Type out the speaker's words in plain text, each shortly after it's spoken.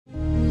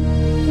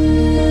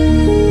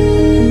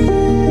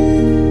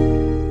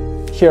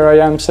here I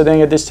am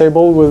sitting at this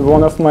table with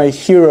one of my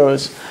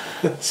heroes.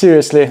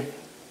 Seriously,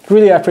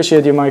 really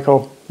appreciate you,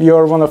 Michael.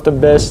 You're one of the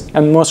best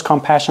and most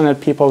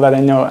compassionate people that I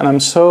know. And I'm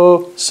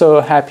so,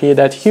 so happy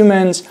that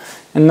humans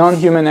and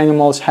non-human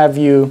animals have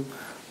you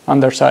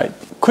on their side.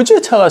 Could you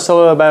tell us a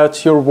little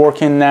about your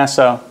work in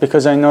NASA?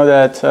 Because I know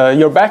that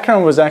your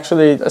background was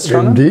actually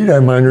astronomy. Indeed, I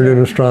minored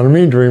in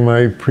astronomy during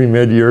my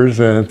pre-med years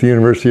at the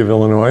University of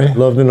Illinois.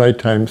 Love the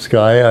nighttime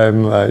sky.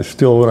 I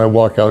still, when I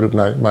walk out at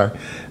night, my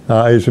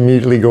eyes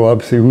immediately go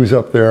up, see who's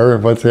up there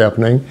and what's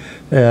happening.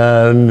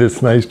 And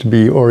it's nice to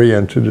be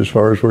oriented as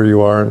far as where you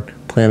are on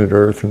planet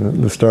Earth,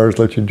 and the stars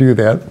let you do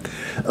that.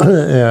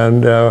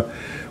 And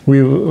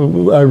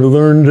I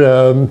learned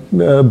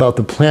about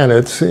the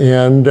planets,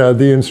 and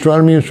the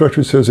astronomy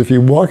instructor says if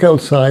you walk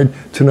outside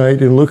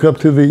tonight and look up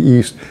to the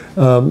east,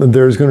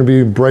 there's going to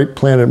be bright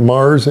planet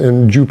Mars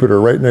and Jupiter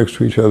right next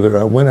to each other.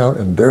 I went out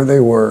and there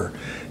they were,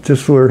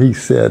 just where he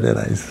said, and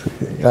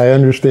I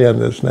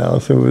understand this now,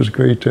 so it was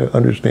great to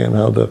understand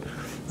how the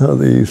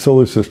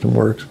solar system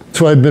works.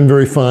 So I've been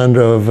very fond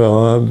of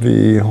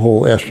the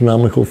whole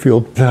astronomical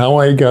field. How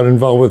I got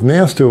involved with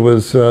NASA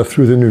was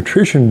through the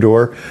nutrition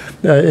door.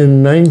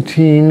 In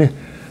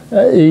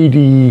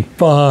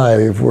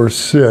 1985 or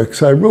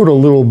 6, I wrote a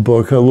little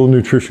book, a little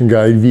nutrition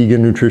guide,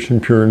 Vegan Nutrition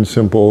Pure and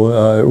Simple.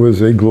 It was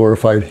a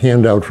glorified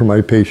handout for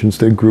my patients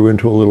that grew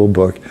into a little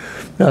book.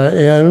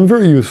 And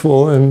very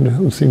useful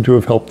and seemed to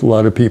have helped a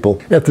lot of people.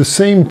 At the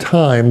same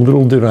time,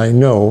 little did I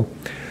know,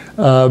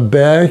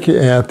 back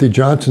at the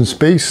Johnson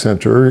Space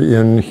Center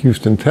in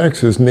Houston,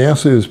 Texas,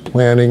 NASA is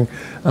planning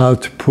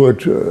to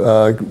put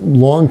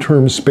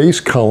long-term space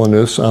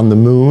colonists on the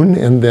moon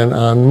and then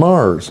on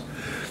Mars.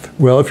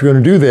 Well, if you're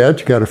going to do that,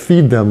 you got to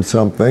feed them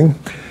something.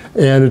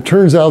 And it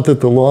turns out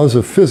that the laws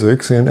of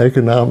physics and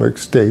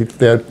economics state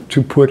that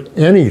to put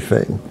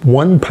anything,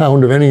 1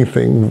 pound of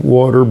anything,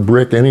 water,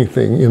 brick,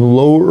 anything, in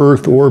low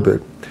Earth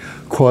orbit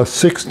costs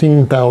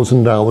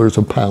 $16,000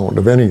 a pound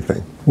of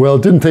anything. Well,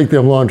 it didn't take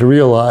them long to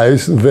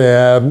realize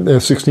that at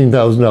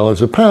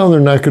 $16,000 a pound, they're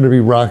not going to be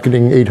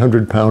rocketing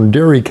 800-pound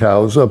dairy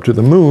cows up to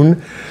the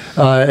moon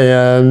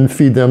and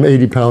feed them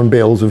 80-pound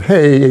bales of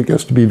hay. It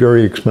gets to be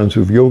very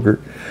expensive yogurt.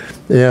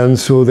 And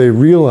so they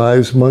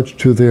realized, much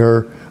to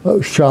their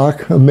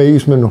shock,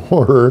 amazement,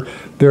 horror,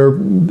 their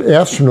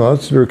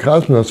astronauts, their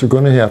cosmonauts are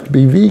going to have to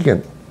be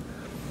vegan.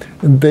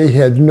 And they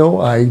had no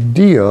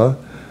idea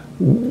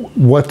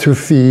what to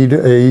feed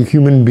a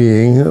human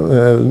being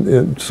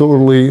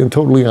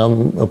totally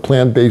on a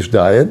plant-based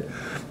diet,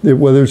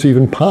 whether it's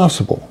even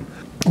possible.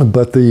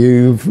 But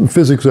the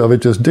physics of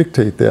it just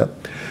dictate that.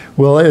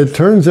 Well, it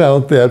turns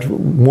out that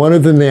one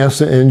of the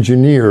NASA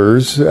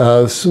engineers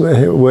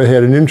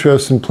had an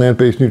interest in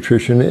plant-based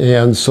nutrition,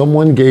 and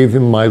someone gave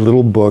him my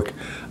little book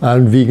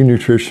on vegan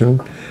nutrition.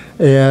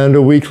 And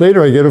a week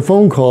later, I get a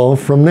phone call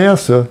from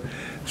NASA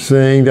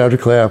saying, Dr.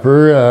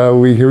 Clapper,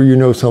 we hear you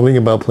know something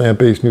about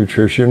plant-based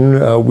nutrition.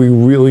 We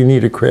really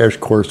need a crash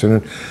course in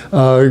it.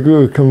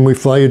 Can we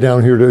fly you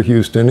down here to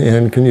Houston,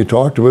 and can you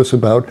talk to us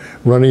about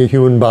running a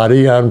human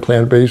body on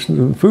plant-based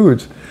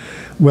foods?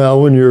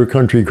 Well, when your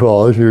country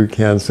calls, you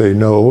can't say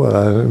no,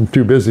 I'm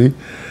too busy.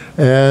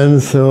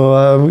 And so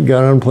I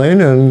got on a plane,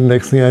 and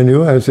next thing I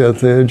knew, I was at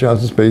the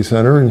Johnson Space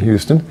Center in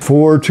Houston.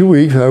 For 2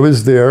 weeks, I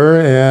was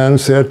there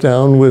and sat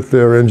down with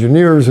their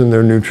engineers and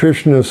their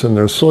nutritionists and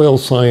their soil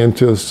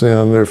scientists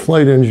and their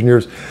flight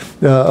engineers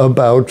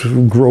about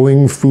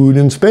growing food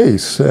in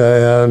space.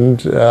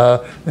 And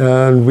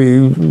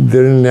we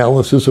did an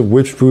analysis of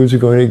which foods are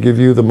going to give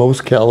you the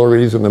most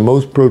calories and the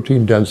most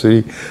protein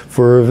density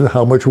for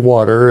how much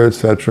water, et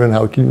cetera, and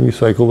how can you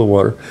recycle the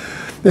water.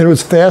 And it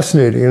was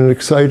fascinating and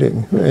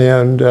exciting.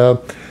 And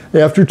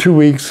after 2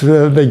 weeks,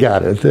 they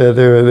got it.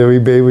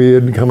 We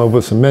had come up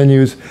with some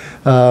menus.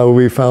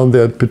 We found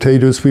that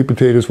potatoes, sweet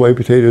potatoes, white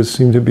potatoes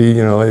seemed to be,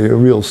 a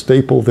real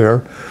staple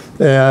there.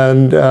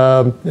 And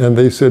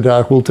they said,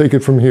 Doc, we'll take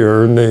it from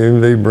here. And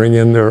they bring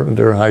in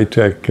their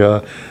high-tech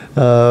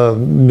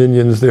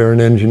minions there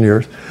and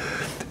engineers.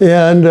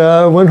 And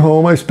went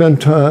home. I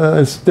stayed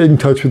in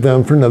touch with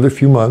them for another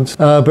few months.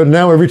 But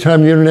now every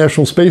time the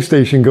International Space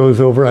Station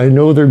goes over, I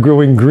know they're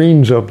growing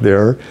greens up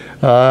there.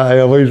 I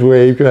always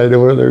wave because I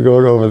know where they're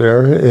going over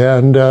there.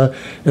 And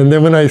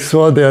then when I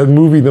saw that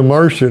movie, The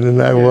Martian,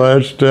 and I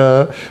watched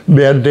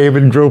Matt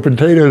Damon grow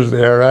potatoes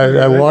there,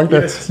 I walked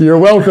up, you're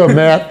welcome,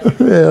 Matt.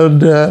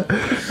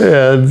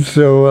 and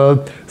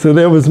so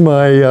that was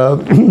my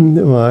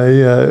my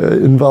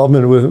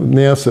involvement with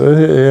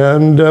NASA,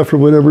 and for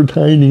whatever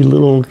tiny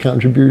little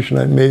contribution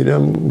I made,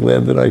 I'm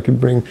glad that I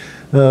could bring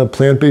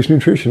plant-based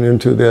nutrition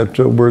into that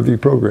worthy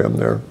program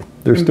there.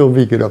 They're still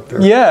vegan up there.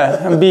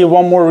 Yeah, and be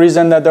one more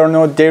reason that there are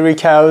no dairy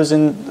cows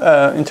in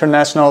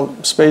international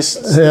space.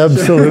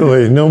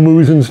 Absolutely, no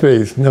moose in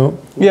space, no.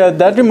 Yeah,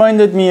 that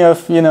reminded me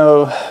of,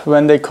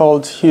 when they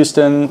called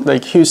Houston,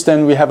 like,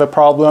 Houston, we have a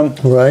problem.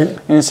 Right.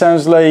 And it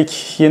sounds like,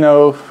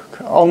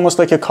 almost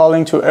like a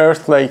calling to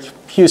earth, like,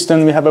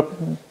 Houston, we have a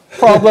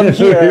problem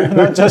here,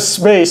 not just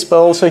space, but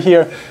also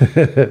here.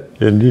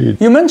 Indeed.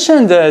 You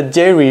mentioned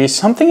dairy.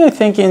 Something I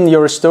think in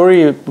your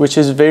story, which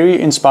is very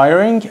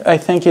inspiring, I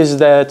think is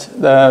that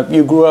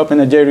you grew up in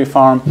a dairy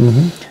farm.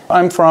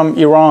 I'm from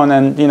Iran,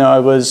 and I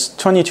was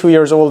 22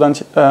 years old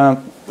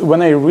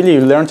when I really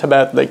learned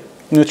about like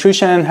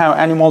nutrition, how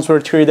animals were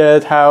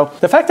treated,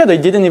 the fact that I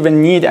didn't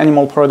even need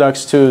animal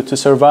products to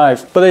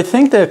survive. But I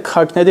think the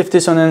cognitive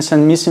dissonance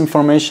and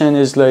misinformation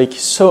is like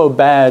so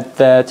bad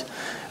that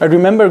I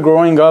remember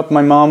growing up,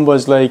 my mom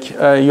was like,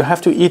 you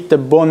have to eat the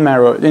bone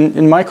marrow.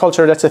 In my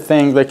culture, that's a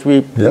thing. Like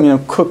we,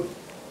 cook,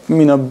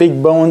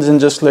 big bones and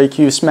just like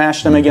you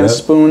smash them against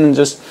a spoon, and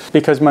just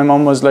because my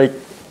mom was like,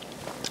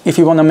 if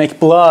you want to make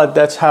blood,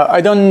 that's how. I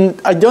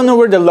don't know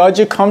where the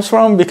logic comes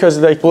from, because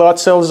like blood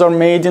cells are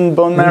made in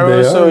bone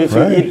marrow. So if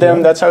you eat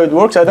them, that's how it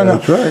works. I don't know.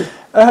 That's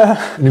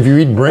right. And if you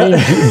eat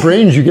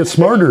brains, you get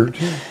smarter.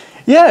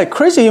 Yeah,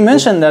 crazy you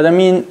mentioned that. I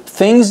mean,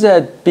 things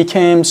that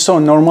became so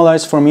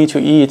normalized for me to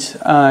eat,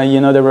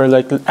 there were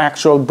like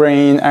actual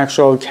brain,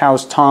 actual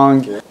cow's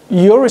tongue.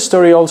 Your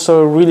story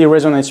also really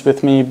resonates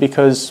with me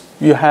because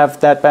you have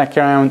that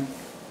background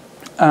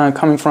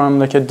coming from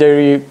like a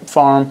dairy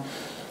farm,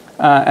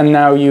 and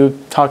now you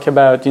talk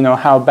about,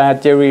 how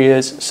bad dairy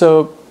is.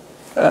 So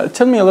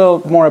tell me a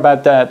little more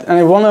about that. And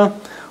I want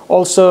to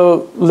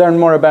also learn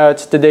more about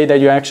the day that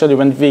you actually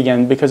went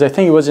vegan, because I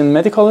think it was in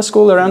medical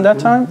school around that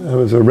time. I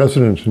was a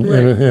resident in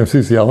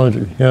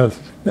anesthesiology, yes.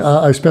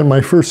 I spent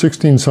my first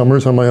 16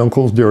 summers on my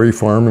uncle's dairy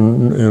farm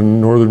in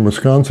northern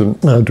Wisconsin.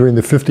 During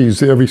the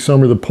 50s, every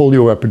summer the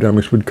polio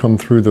epidemics would come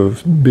through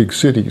the big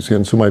cities,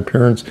 and so my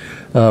parents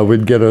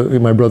would get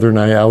my brother and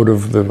I out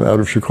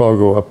of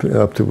Chicago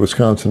up to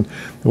Wisconsin,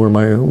 where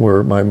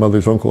my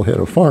mother's uncle had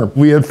a farm.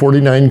 We had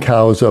 49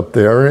 cows up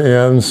there,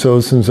 and so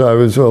since I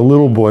was a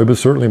little boy, but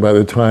certainly by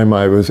the time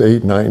I was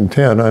 8, 9,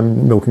 10,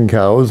 I'm milking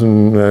cows,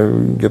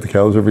 and get the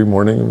cows every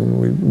morning and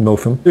we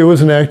milk them. It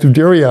was an active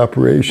dairy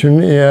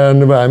operation,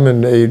 and I'm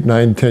an 8,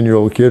 9,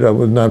 10-year-old kid. It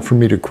was not for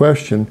me to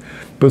question,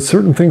 but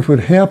certain things would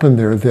happen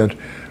there that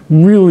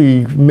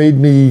really made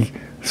me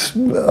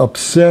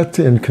upset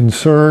and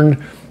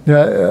concerned.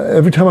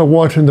 Every time I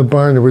walked in the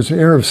barn, there was an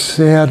air of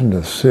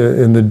sadness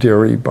in the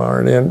dairy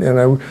barn, and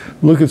I would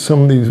look at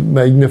some of these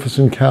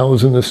magnificent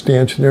cows in the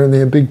stanchion there, and they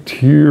had big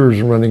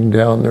tears running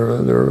down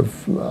their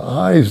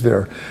eyes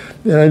there,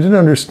 and I didn't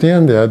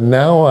understand that.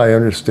 Now I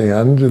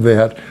understand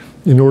that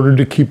in order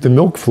to keep the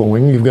milk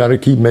flowing, you've got to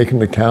keep making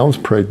the cows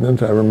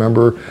pregnant. I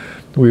remember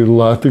we'd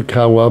lock the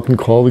cow up and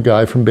call the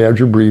guy from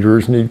Badger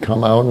Breeders, and he'd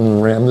come out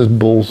and ram this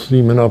bull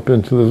semen up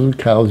into the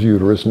cow's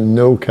uterus, and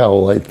no cow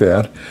like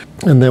that.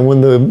 And then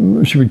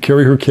when she would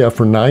carry her calf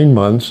for 9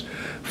 months,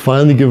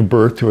 finally give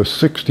birth to a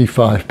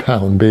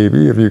 65-pound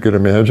baby, if you could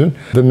imagine.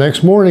 The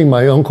next morning,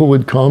 my uncle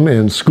would come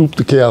and scoop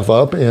the calf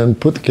up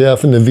and put the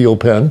calf in the veal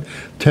pen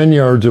 10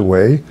 yards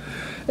away.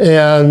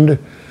 And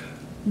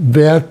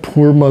that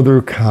poor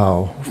mother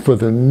cow, for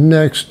the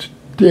next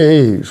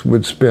days,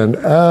 would spend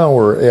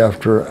hour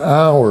after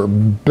hour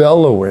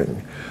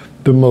bellowing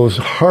the most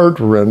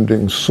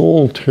heart-rending,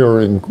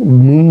 soul-tearing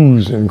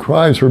moos and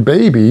cries. Her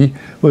baby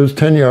was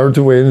 10 yards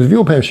away in the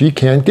veal pen. She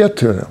can't get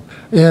to him.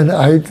 And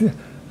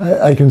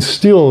I can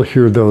still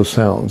hear those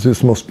sounds.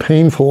 It's the most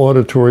painful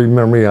auditory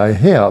memory I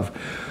have.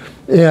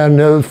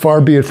 And far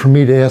be it from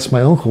me to ask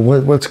my uncle,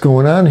 what's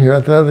going on here?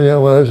 I thought,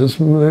 it's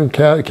just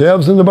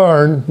calves in the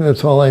barn.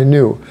 That's all I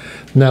knew.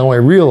 Now I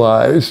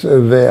realize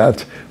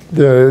that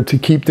to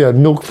keep that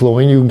milk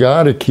flowing, you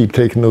got to keep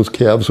taking those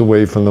calves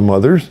away from the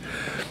mothers.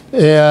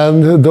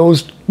 And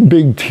those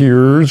big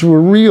tears were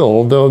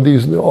real, though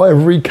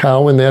every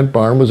cow in that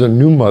barn was a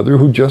new mother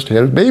who just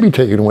had a baby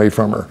taken away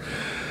from her.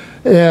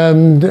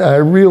 And I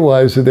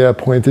realized at that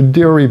point the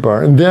dairy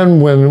barn. And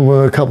then when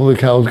a couple of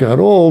the cows got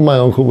old, my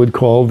uncle would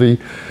call the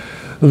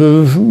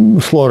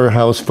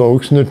slaughterhouse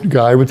folks, and the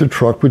guy with the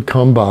truck would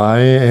come by,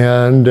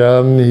 and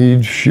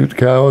he'd shoot the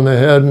cow in the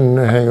head and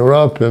hang her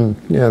up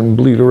and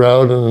bleed her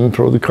out and then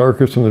throw the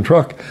carcass in the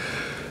truck.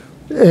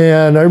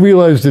 And I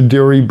realized the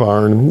dairy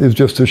barn is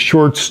just a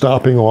short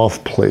stopping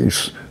off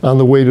place on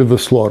the way to the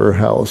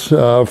slaughterhouse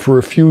for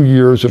a few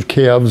years of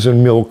calves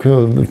and milk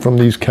from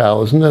these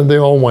cows, and then they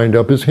all wind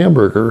up as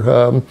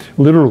hamburger.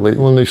 Literally,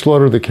 when they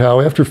slaughter the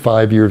cow, after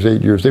 5 years,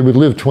 8 years, they would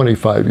live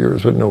 25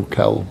 years, but no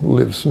cow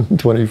lives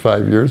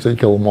 25 years. They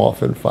kill them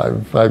off in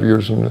five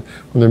years when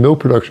their milk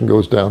production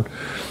goes down.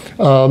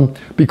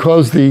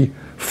 Because the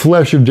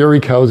flesh of dairy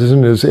cows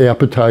isn't as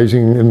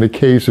appetizing in the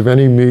case of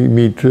any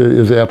meat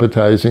is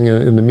appetizing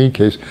in the meat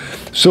case.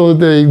 So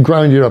they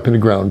grind it up into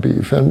ground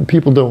beef. And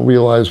people don't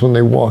realize when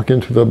they walk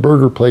into the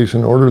burger place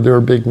and order their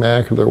Big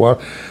Mac or their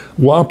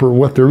Whopper,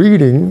 what they're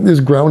eating is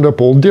ground up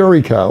old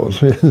dairy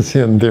cows. It's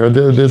in there.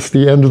 It's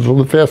the end of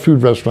the fast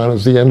food restaurant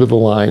is the end of the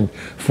line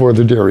for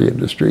the dairy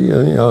industry.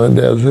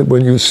 And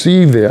when you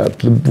see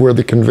that, where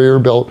the conveyor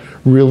belt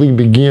really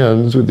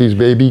begins with these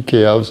baby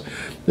calves,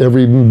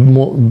 every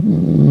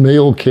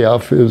male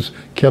calf is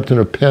kept in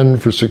a pen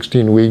for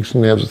 16 weeks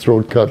and has a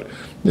throat cut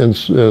and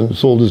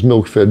sold as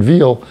milk-fed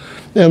veal.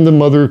 And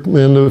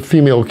the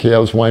female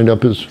calves wind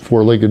up as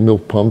four-legged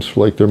milk pumps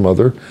like their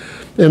mother.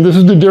 And this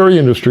is the dairy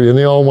industry, and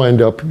they all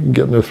wind up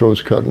getting their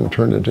throats cut and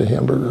turned into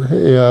hamburger.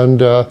 And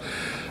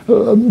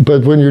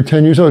but when you're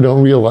 10 years old, I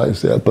don't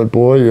realize that. But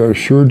boy, I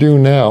sure do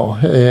now.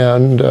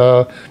 And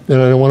I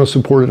don't want to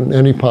support it in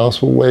any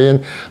possible way.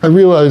 And I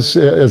realize,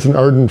 as an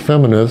ardent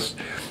feminist,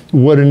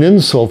 what an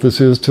insult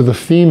this is to the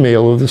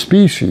female of the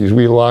species.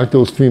 We lock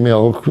those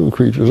female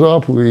creatures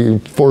up, we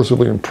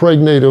forcibly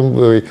impregnate them,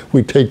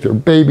 we take their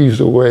babies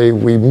away,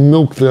 we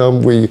milk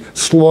them, we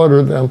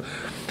slaughter them.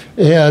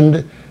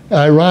 And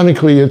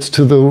ironically, it's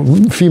to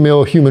the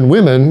female human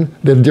women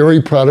that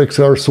dairy products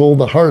are sold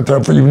the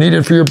hardest. You need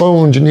it for your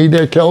bones, you need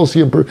that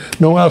calcium,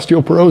 no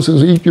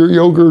osteoporosis, eat your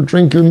yogurt,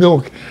 drink your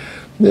milk.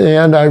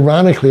 And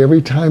ironically,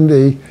 every time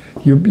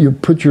you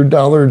put your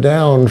dollar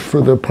down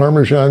for the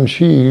Parmesan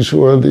cheese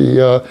or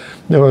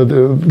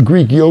the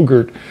Greek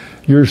yogurt,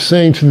 you're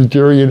saying to the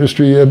dairy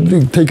industry,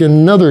 take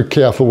another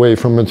calf away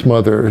from its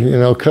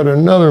mother, cut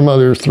another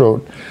mother's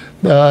throat.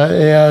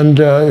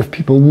 If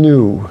people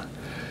knew,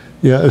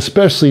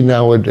 especially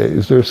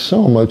nowadays, there's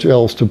so much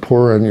else to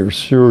pour on your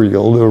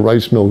cereal, the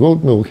rice milk,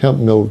 oat milk, hemp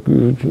milk,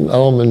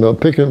 almond milk,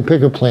 pick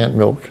a plant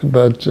milk,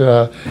 but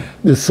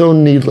it's so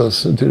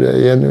needless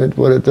today, and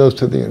what it does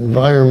to the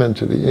environment,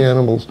 to the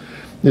animals,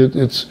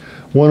 it's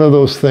one of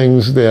those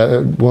things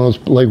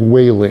like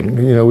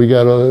whaling. We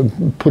got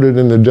to put it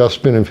in the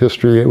dustbin of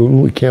history.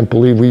 We can't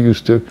believe we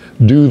used to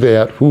do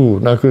that.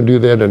 Not going to do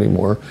that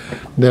anymore.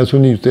 That's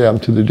what needs to happen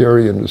to the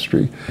dairy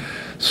industry.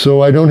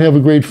 So I don't have a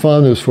great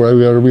fondness for it. I've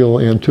got a real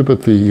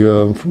antipathy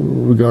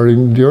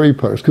regarding dairy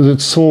products because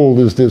it's sold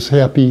as this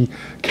happy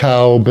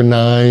cow,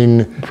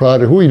 benign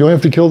product. You don't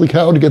have to kill the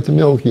cow to get the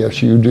milk.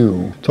 Yes, you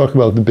do. Talk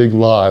about the big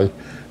lie.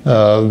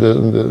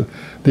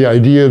 The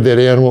idea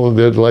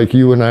that like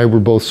you and I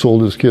were both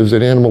sold as kids,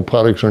 that animal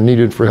products are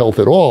needed for health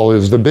at all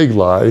is the big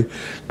lie.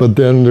 But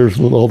then there's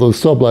all those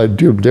sub-lies.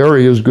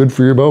 Dairy is good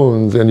for your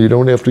bones and you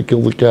don't have to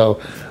kill the cow.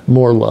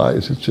 More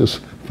lies. It's just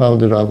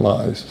founded on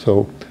lies.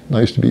 So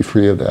nice to be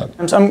free of that.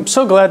 I'm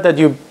so glad that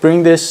you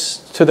bring this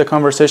to the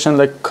conversation,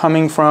 like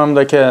coming from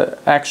like an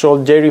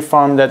actual dairy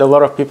farm that a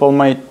lot of people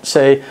might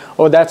say,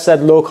 oh, that's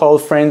that local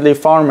friendly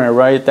farmer,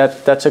 right?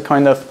 That's a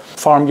kind of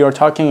farm you're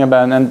talking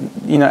about. And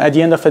at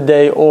the end of the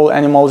day, all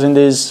animals in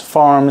these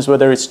farms,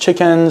 whether it's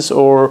chickens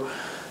or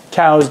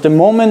cows, the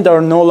moment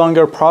they're no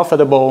longer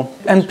profitable,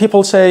 and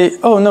people say,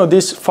 oh no,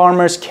 these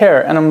farmers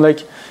care. And I'm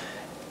like,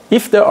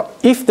 if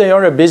they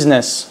are a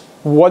business,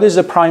 what is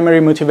the primary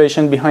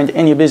motivation behind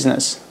any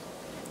business?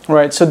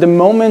 Right, so the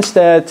moments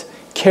that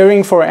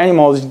caring for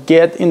animals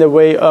get in the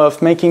way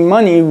of making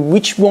money,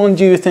 which one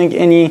do you think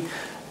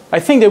I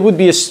think they would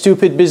be a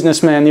stupid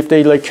businessman if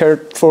they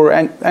cared for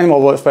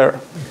animal welfare.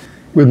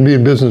 Wouldn't be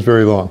in business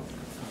very long.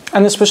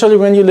 And especially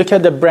when you look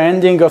at the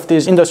branding of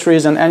these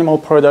industries and animal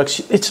products,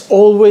 it's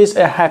always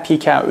a happy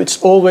cow.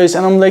 It's always,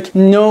 and I'm like,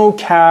 no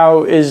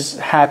cow is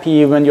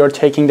happy when you're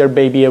taking their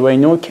baby away.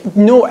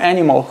 No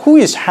animal. Who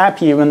is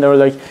happy when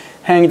they're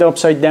hanged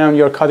upside down,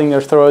 you're cutting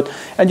their throat?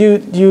 And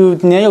you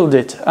nailed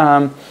it.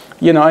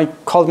 I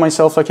called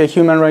myself a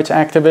human rights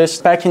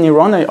activist. Back in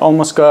Iran, I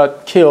almost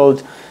got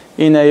killed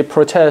in a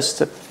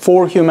protest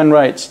for human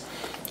rights.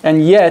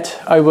 And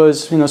yet I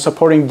was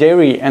supporting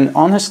dairy. And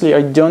honestly,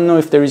 I don't know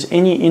if there is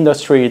any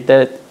industry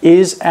that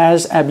is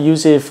as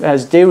abusive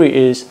as dairy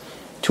is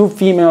to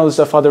females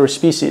of other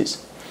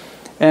species.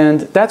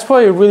 And that's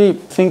why I really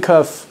think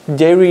of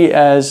dairy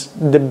as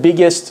the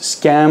biggest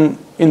scam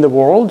in the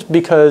world,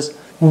 because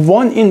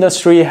one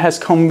industry has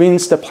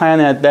convinced the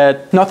planet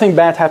that nothing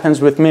bad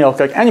happens with milk.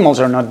 Like, animals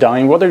are not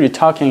dying. What are you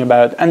talking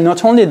about? And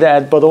not only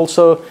that, but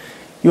also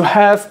you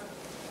have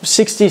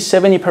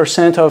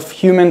 60–70% of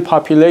human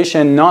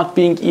population not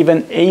being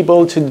even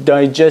able to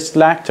digest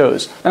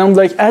lactose. And I'm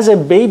like, as a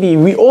baby,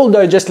 we all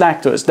digest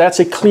lactose.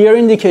 That's a clear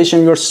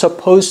indication you're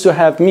supposed to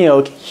have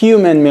milk,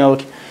 human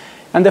milk.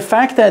 And the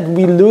fact that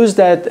we lose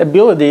that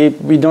ability,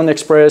 we don't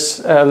express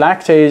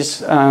lactase,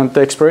 the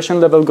expression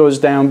level goes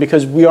down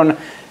because we are.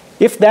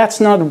 If that's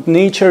not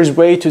nature's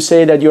way to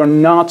say that you're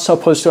not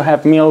supposed to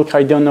have milk,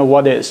 I don't know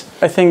what is.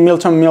 I think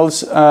Milton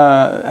Mills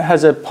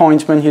has a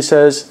point when he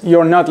says,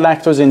 you're not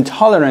lactose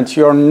intolerant,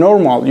 you're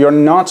normal, you're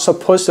not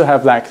supposed to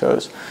have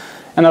lactose.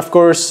 And of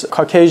course,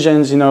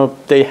 Caucasians,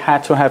 they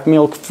had to have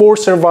milk for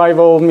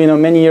survival,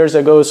 many years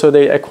ago, so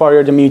they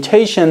acquired a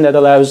mutation that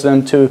allows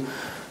them to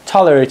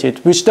tolerate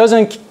it, which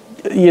doesn't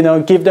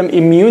give them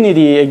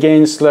immunity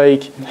against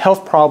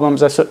health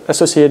problems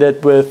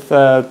associated with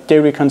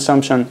dairy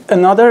consumption.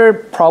 Another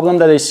problem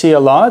that I see a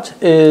lot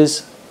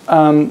is,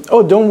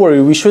 oh, don't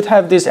worry, we should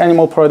have these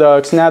animal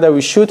products now that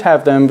we should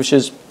have them, which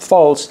is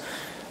false.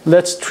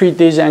 Let's treat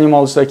these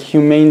animals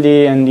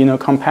humanely and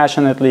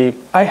compassionately.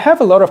 I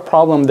have a lot of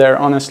problem there,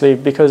 honestly,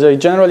 because I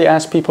generally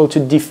ask people to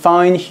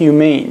define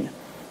humane.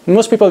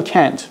 Most people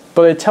can't,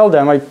 but I tell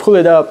them, I pull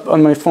it up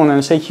on my phone and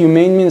I say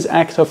humane means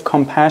act of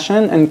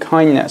compassion and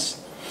kindness.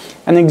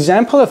 An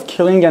example of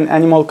killing an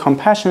animal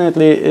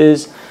compassionately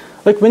is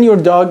Like when your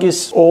dog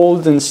is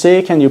old and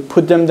sick and you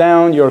put them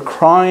down, you're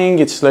crying,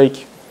 it's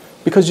like,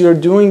 because you're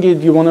doing it,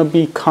 you want to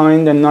be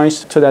kind and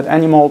nice to that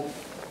animal,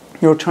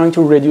 you're trying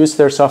to reduce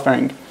their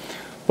suffering.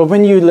 But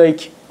when you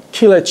like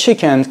kill a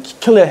chicken,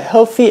 kill a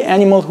healthy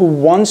animal who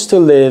wants to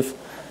live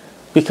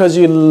because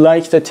you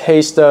like the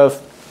taste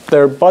of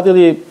their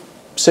bodily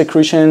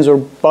secretions or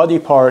body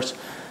parts,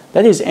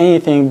 that is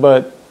anything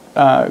but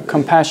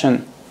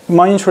compassion.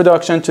 My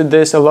introduction to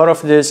this, a lot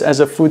of this as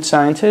a food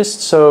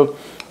scientist, so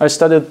I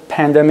studied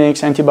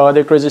pandemics,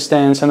 antibiotic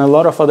resistance, and a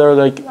lot of other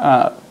like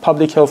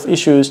public health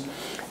issues.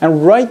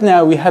 And right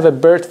now we have a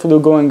bird flu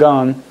going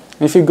on.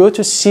 And if you go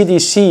to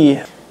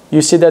CDC,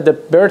 you see that the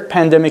bird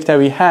pandemic that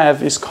we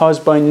have is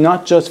caused by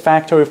not just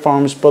factory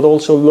farms, but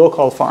also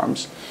local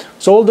farms.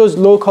 So all those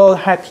local,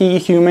 happy,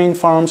 humane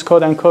farms,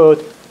 quote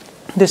unquote,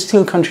 they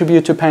still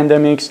contribute to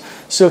pandemics,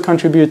 still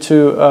contribute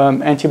to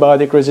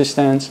antibiotic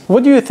resistance.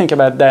 What do you think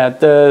about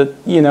that?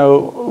 You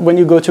know, when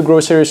you go to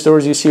grocery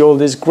stores, you see all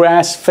this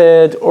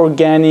grass-fed,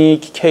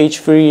 organic,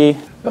 cage-free.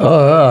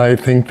 I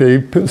think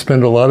they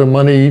spend a lot of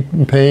money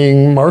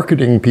paying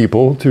marketing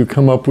people to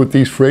come up with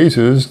these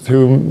phrases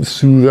to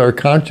soothe our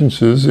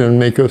consciences and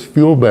make us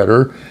feel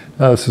better.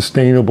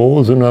 Sustainable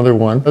is another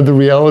one. The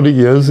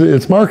reality is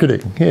it's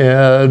marketing,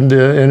 and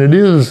it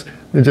is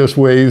just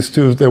ways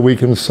that we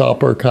can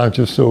sop our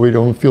conscience so we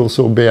don't feel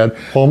so bad.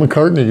 Paul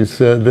McCartney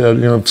said that,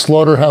 you know, if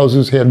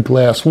slaughterhouses had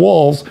glass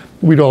walls,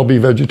 we'd all be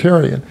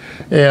vegetarian.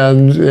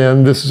 And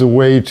this is a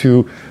way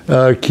to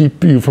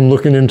keep you from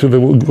looking into the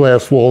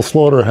glass wall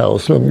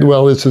slaughterhouse.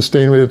 Well, it's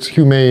sustainable, it's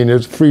humane,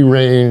 it's free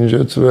range,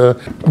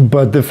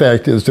 but the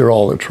fact is they're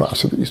all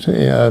atrocities.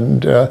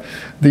 And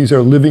these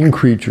are living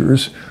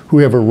creatures who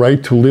have a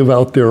right to live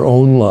out their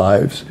own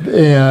lives.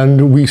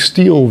 And we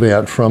steal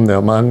that from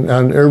them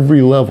on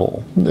every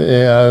level.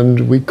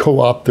 And we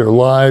co-opt their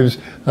lives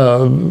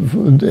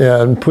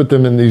and put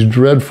them in these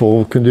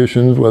dreadful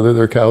conditions, whether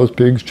they're cows,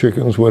 pigs,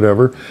 chickens,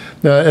 whatever.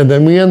 And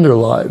then we end their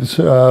lives.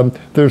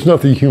 There's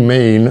nothing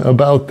humane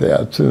about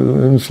that.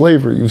 In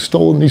slavery, you've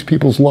stolen these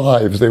people's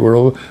lives. They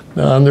were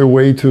on their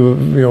way to,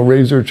 you know,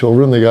 raise their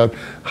children. They got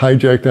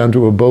hijacked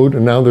onto a boat,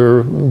 and now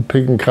they're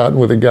picking cotton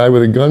with a guy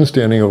with a gun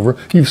standing over.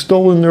 You've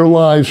stolen their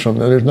lives from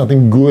them. There's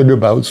nothing good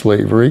about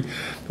slavery.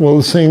 Well,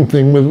 the same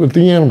thing with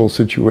the animal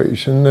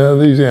situation.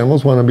 These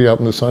animals want to be out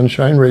in the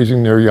sunshine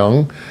raising their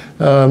young,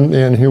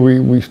 and here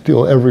we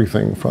steal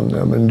everything from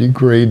them and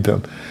degrade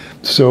them.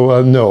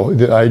 So no,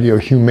 the idea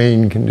of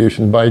humane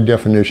conditions, by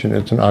definition,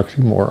 it's an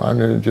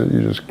oxymoron.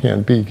 You just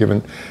can't be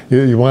given.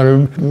 You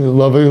want to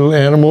love an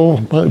animal,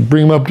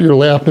 bring them up to your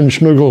lap and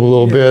snuggle a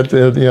little bit.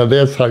 You know,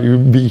 that's how you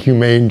be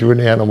humane to an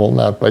animal,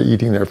 not by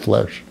eating their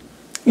flesh.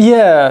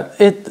 Yeah,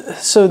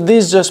 so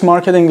these just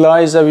marketing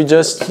lies that we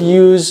just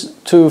use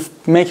to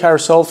make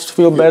ourselves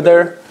feel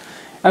better.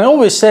 And I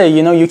always say,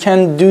 you know, you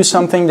can do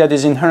something that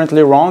is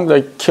inherently wrong,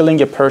 like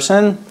killing a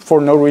person for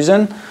no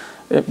reason.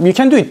 You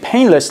can do it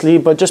painlessly,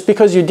 but just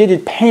because you did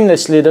it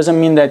painlessly doesn't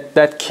mean that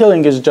that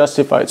killing is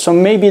justified. So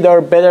maybe there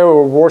are better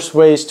or worse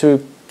ways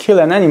to kill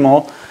an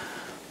animal,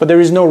 but there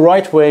is no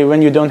right way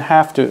when you don't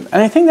have to. And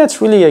I think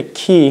that's really a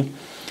key.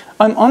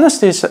 I'm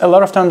honest, a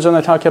lot of times when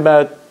I talk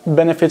about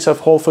benefits of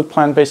whole food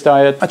plant-based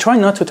diet, I try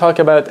not to talk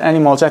about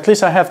animals. At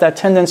least I have that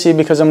tendency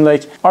because I'm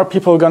like, are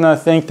people gonna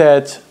think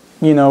that,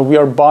 you know, we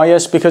are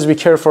biased because we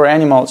care for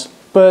animals?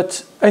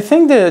 But I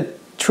think the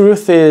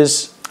truth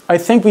is, I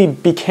think we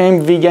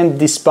became vegan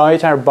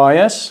despite our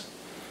bias.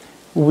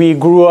 We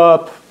grew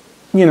up,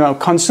 you know,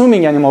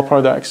 consuming animal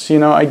products. You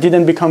know, I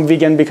didn't become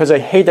vegan because I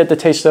hated the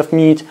taste of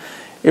meat.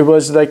 It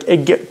was like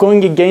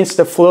going against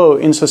the flow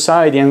in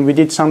society, and we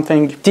did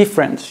something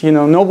different. You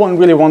know, no one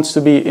really wants to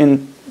be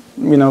in,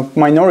 you know,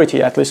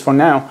 minority, at least for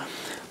now.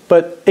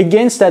 But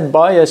against that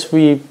bias,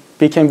 we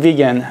became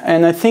vegan.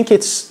 And I think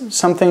it's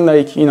something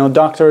like, you know,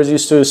 doctors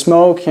used to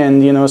smoke,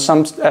 and, you know,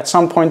 at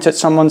some point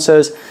someone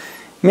says,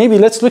 maybe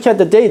let's look at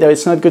the data,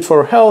 it's not good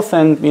for health,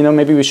 and, you know,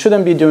 maybe we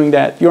shouldn't be doing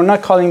that. You're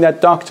not calling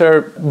that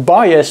doctor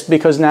biased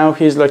because now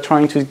he's like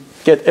trying to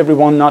get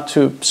everyone not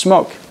to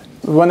smoke.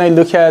 When I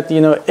look at,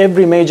 you know,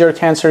 every major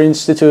cancer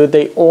institute,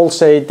 they all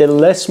say the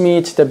less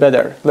meat, the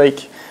better,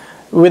 like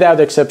without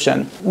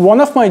exception. One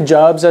of my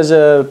jobs as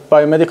a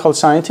biomedical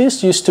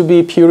scientist used to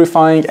be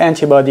purifying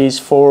antibodies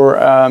for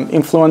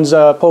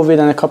influenza, COVID,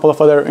 and a couple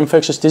of other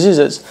infectious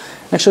diseases.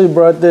 I actually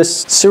brought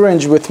this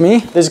syringe with me.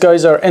 These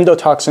guys are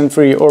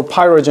endotoxin-free or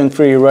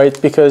pyrogen-free,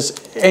 right? Because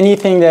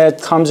anything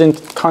that comes in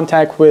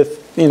contact with,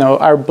 you know,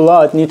 our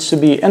blood needs to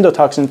be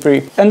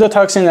endotoxin-free.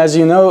 Endotoxin, as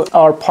you know,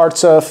 are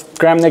parts of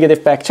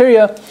gram-negative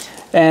bacteria,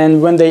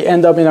 and when they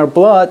end up in our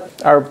blood,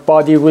 our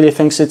body really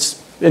thinks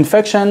it's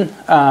infection,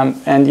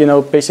 and, you know,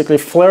 basically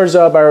flares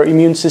up our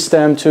immune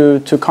system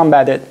to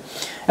combat it.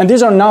 And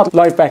these are not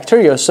live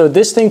bacteria, so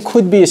this thing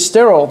could be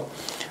sterile,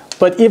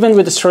 But even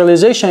with the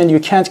sterilization,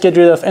 you can't get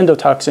rid of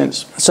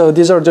endotoxins. So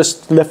these are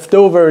just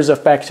leftovers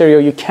of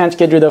bacteria you can't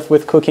get rid of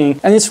with cooking.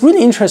 And it's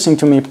really interesting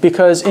to me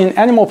because in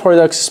animal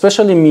products,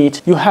 especially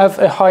meat, you have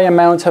a high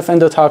amount of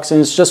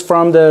endotoxins just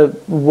from the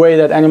way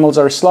that animals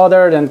are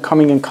slaughtered and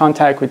coming in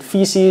contact with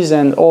feces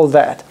and all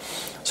that.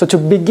 So to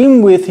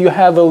begin with, you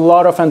have a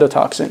lot of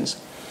endotoxins.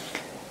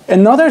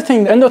 Another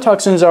thing,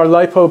 endotoxins are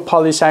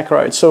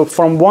lipopolysaccharides. So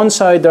from one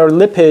side, they're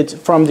lipid,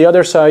 from the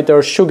other side,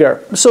 they're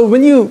sugar. So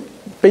when you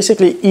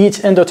basically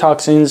eat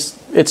endotoxins,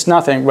 it's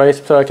nothing, right?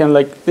 So I can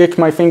like lick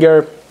my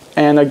finger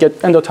and I get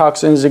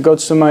endotoxins, it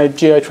goes to my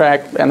GI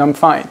tract and I'm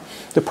fine.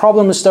 The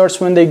problem starts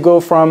when they go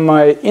from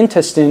my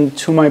intestine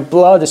to my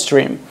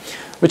bloodstream,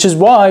 which is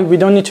why we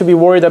don't need to be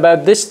worried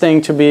about this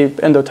thing to be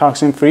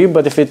endotoxin free,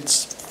 but if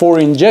it's for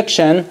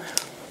injection,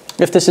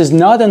 if this is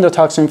not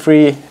endotoxin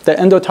free, the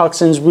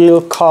endotoxins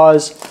will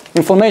cause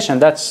inflammation.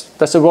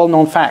 That's a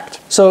well-known fact.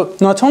 So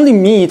not only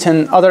meat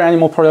and other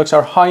animal products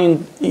are high in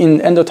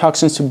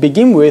endotoxins to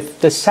begin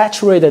with, the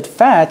saturated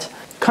fat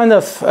kind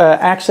of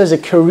acts as a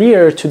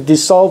carrier to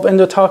dissolve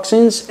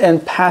endotoxins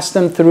and pass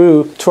them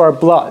through to our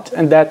blood.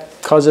 And that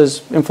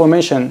causes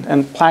inflammation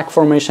and plaque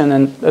formation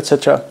and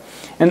etc.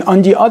 And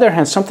on the other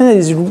hand, something that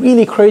is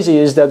really crazy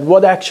is that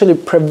what actually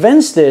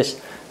prevents this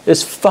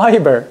is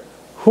fiber.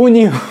 Who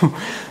knew?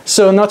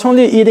 So not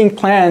only eating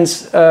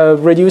plants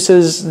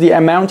reduces the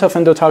amount of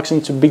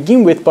endotoxin to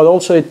begin with, but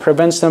also it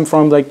prevents them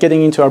from like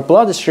getting into our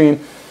bloodstream.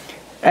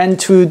 And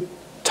to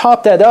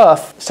top that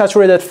off,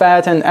 saturated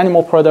fat and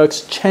animal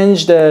products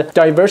change the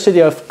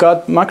diversity of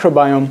gut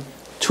microbiome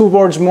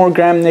towards more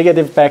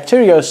gram-negative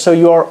bacteria. So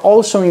you are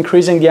also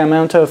increasing the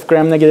amount of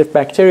gram-negative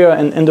bacteria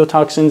and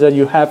endotoxins that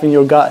you have in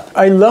your gut.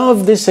 I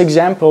love this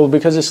example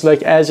because it's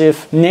like as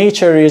if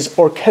nature is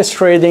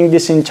orchestrating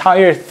this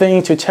entire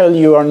thing to tell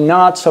you are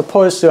not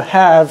supposed to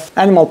have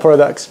animal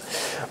products.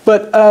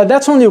 But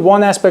that's only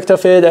one aspect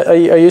of it.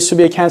 I used to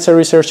be a cancer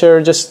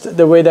researcher. Just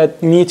the way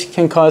that meat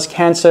can cause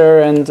cancer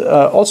and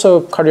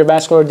also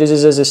cardiovascular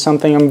diseases is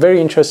something I'm very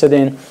interested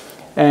in.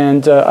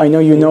 And I know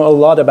you know a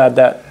lot about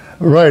that.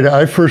 Right.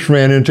 I first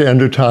ran into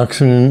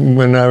endotoxin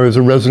when I was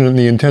a resident in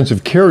the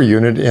intensive care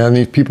unit, and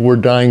these people were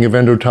dying of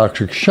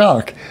endotoxic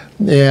shock.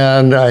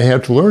 And I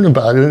had to learn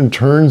about it, and it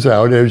turns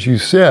out, as you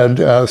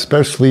said,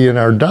 especially in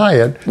our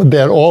diet,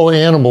 that all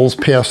animals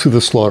pass through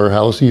the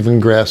slaughterhouse, even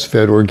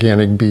grass-fed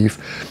organic beef.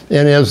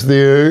 And as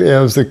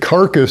the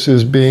carcass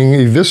is being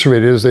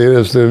eviscerated,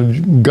 as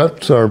the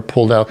guts are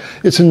pulled out,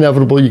 it's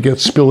inevitable you get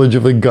spillage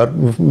of the gut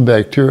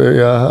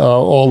bacteria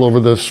all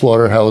over the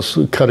slaughterhouse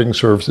cutting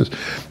surfaces.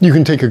 You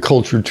can take a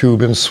culture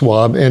tube and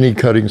swab any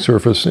cutting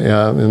surface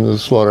in the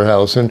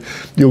slaughterhouse, and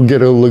you'll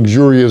get a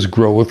luxurious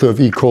growth of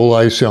E.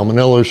 coli,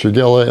 Salmonella,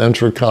 Shigella,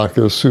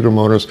 Enterococcus,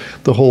 Pseudomonas,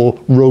 the whole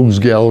rogues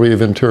gallery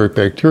of enteric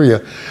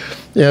bacteria.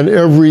 And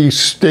every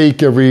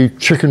steak, every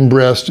chicken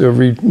breast,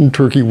 every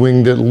turkey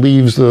wing that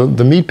leaves the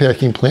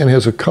meatpacking plant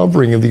has a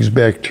covering of these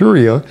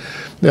bacteria.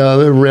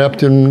 They're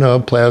wrapped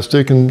in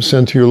plastic and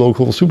sent to your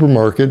local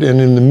supermarket.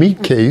 And in the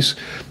meat case,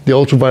 the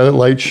ultraviolet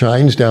light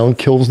shines down,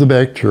 kills the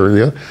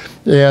bacteria,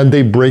 and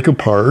they break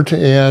apart.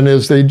 And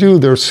as they do,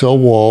 their cell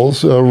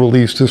walls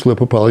release this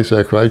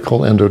lipopolysaccharide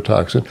called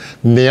endotoxin.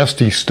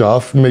 Nasty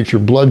stuff, makes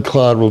your blood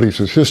clot,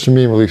 releases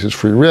histamine, releases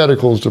free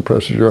radicals,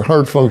 depresses your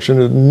heart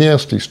function,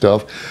 nasty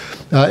stuff.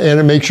 And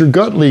it makes your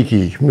gut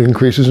leaky, it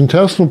increases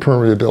intestinal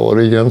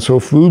permeability, and so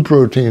food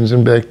proteins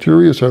and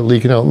bacteria start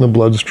leaking out in the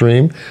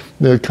bloodstream,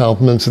 the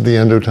complements of the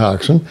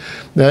endotoxin.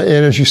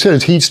 And as you said,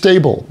 it's heat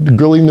stable.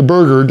 Grilling the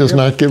burger does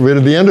not get rid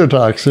of the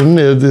endotoxin,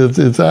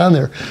 it's on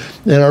there.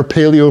 And our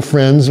paleo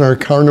friends and our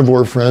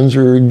carnivore friends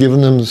are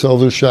giving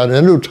themselves a shot of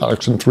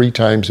endotoxin 3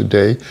 times a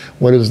day.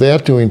 What is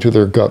that doing to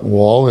their gut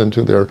wall and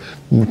to their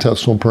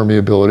intestinal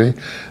permeability?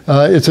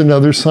 It's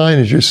another sign,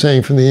 as you're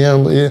saying, from the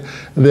animal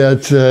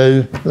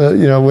that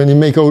you know, when you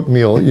make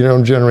oatmeal, you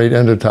don't generate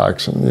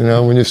endotoxin. You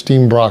know, when you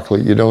steam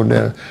broccoli, you don't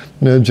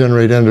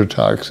generate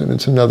endotoxin.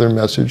 It's another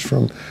message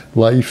from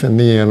life and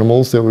the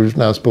animals that we're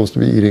not supposed to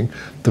be eating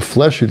the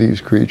flesh of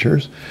these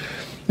creatures.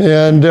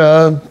 And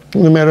no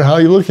matter how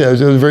you look at it,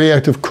 it's a very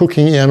active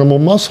cooking animal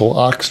muscle.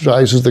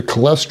 Oxidizes the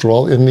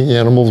cholesterol in the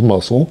animal's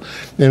muscle,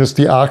 and it's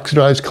the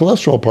oxidized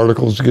cholesterol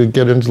particles that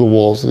get into the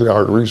walls of the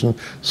arteries and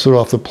set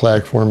off the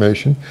plaque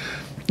formation.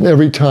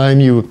 Every time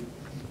you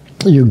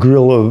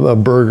grill a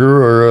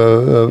burger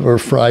or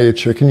fry a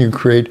chicken, you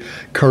create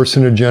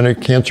carcinogenic,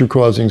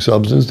 cancer-causing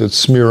substances that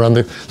smear on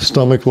the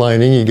stomach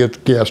lining. You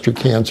get gastric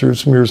cancer. It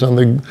smears on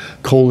the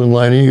colon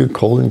lining. You get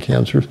colon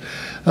cancers.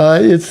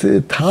 It's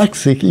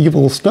toxic,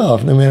 evil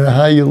stuff, no matter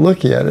how you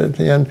look at it.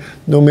 And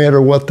no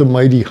matter what the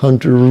mighty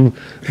hunter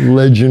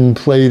legend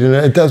played in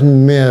it, it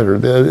doesn't matter.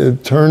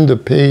 It turned the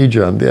page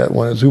on that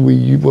one. It's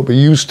what we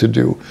used to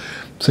do.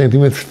 Same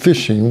thing with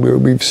fishing, where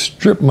we've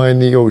strip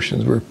mined the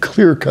oceans. We're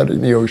clear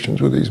cutting the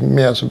oceans with these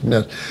massive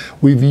nets.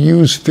 We've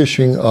used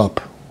fishing up.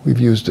 We've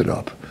used it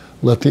up.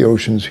 let the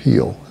oceans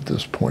heal at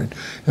this point.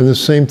 And the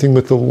same thing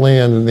with the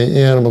land and the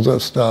animals.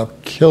 Let's stop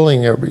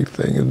killing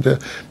everything.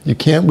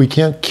 We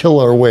can't kill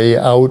our way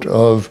out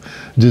of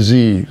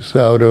disease,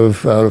 out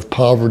of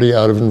poverty,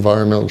 out of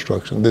environmental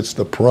destruction. That's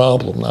the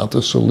problem, not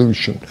the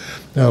solution.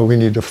 Now we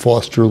need to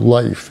foster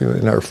life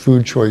in our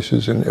food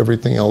choices and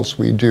everything else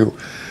we do.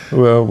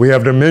 Well, we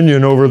have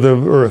dominion over the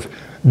earth.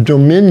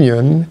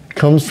 Dominion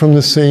comes from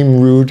the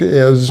same root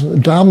as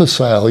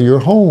domicile, your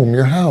home,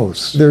 your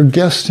house. They're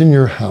guests in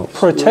your house.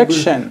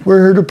 Protection.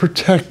 We're here to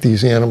protect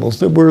these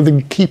animals. We're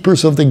the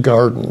keepers of the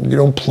garden. You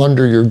don't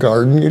plunder your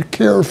garden, you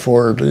care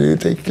for it, you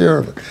take care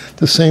of it.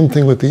 The same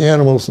thing with the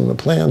animals and the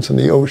plants and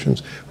the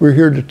oceans. We're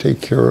here to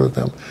take care of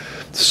them.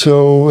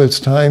 So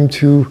it's time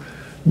to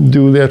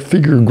do that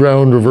figure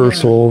ground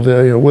reversal.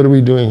 What are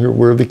we doing here?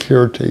 We're the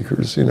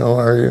caretakers.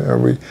 Are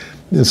we?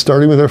 And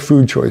starting with our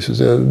food choices,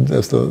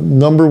 that's the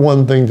number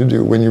one thing to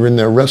do. When you're in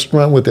that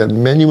restaurant with that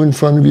menu in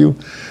front of you,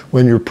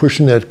 when you're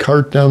pushing that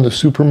cart down the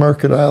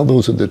supermarket aisle,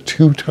 those are the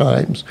two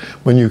times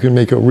when you can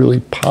make a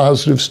really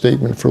positive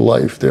statement for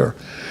life there.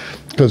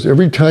 Because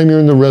every time you're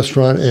in the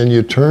restaurant and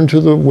you turn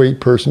to the wait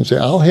person and say,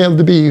 I'll have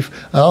the beef,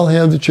 I'll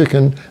have the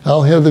chicken,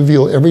 I'll have the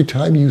veal, every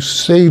time you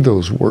say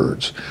those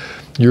words,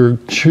 your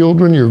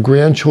children, your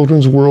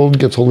grandchildren's world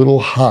gets a little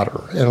hotter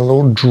and a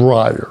little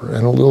drier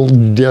and a little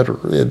deader.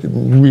 It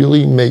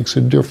really makes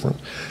a difference.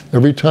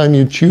 Every time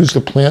you choose the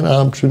plant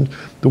option,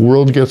 the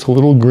world gets a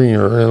little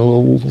greener and a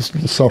little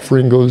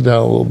suffering goes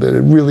down a little bit.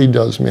 It really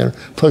does, man.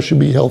 Plus you'll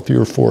be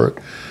healthier for it.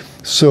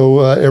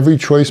 So every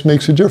choice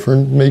makes a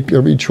difference. Make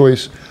every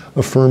choice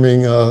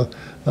affirming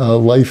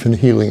life and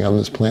healing on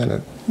this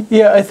planet.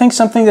 Yeah, I think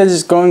something that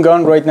is going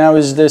on right now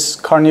is this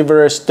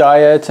carnivorous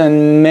diet,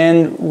 and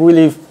men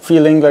really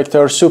feeling like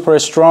they're super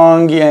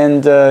strong,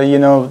 and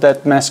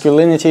that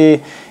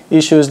masculinity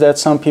issues that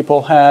some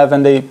people have,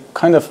 and they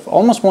kind of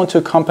almost want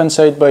to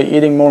compensate by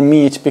eating more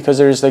meat because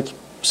there is like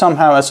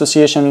somehow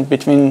association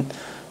between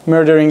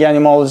murdering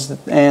animals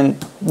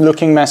and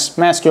looking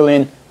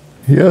masculine.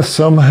 Yes,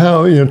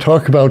 somehow,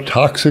 talk about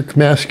toxic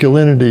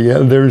masculinity.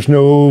 There's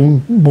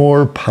no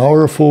more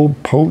powerful,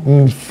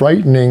 potent,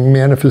 frightening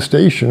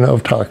manifestation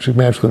of toxic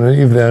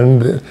masculinity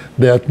than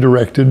that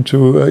directed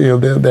to,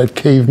 that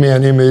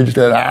caveman image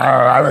that,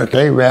 I'm a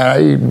caveman,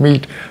 I eat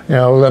meat,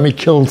 let me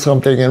kill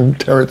something and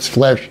tear its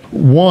flesh.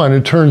 One,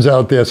 it turns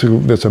out that's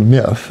a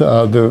myth.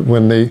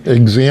 When they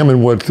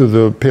examine what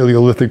the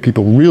Paleolithic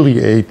people really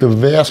ate, the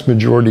vast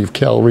majority of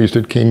calories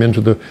that came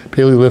into the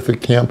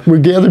Paleolithic camp were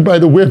gathered by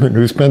the women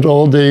who spent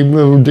all day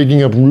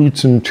digging up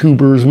roots and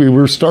tubers. We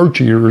were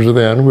starch eaters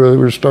then.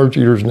 We're starch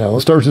eaters now.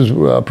 Starches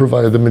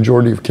provided the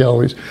majority of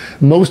calories.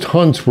 Most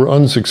hunts were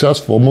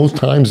unsuccessful. Most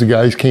times the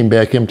guys came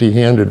back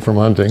empty-handed from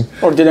hunting.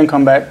 Or didn't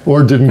come back.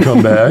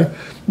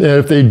 And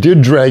if they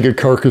did drag a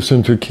carcass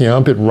into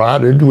camp, it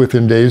rotted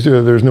within days.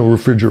 There's no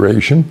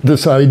refrigeration.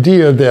 This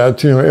idea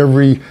that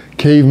every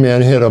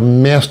caveman had a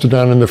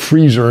mastodon in the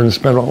freezer and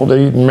spent all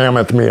day eating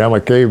mammoth meat. I'm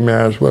a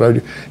caveman, that's what I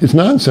do. It's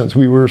nonsense.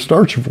 We were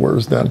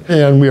starchivores then,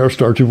 and we are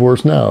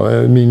starchivores now.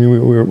 I mean,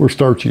 we're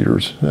starch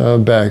eaters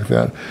back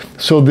then.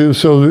 So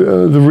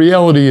the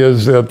reality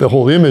is that the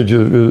whole image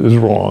is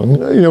wrong.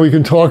 We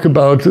can talk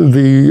about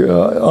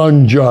the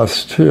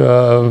unjust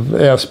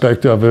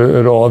aspect of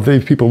it all. If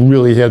these people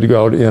really had to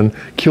go out and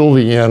kill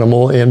the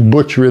animal and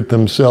butcher it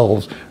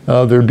themselves,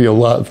 there'd be a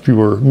lot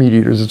fewer meat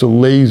eaters. It's a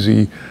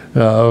lazy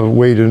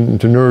way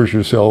to nourish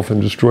yourself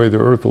and destroy the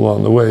earth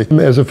along the way.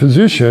 As a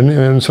physician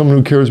and someone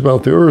who cares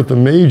about the earth, the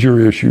major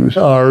issues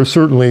are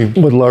certainly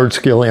what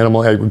large-scale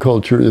animal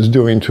agriculture is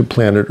doing to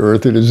planet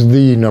Earth. It is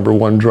the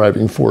 #1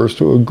 driving force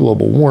to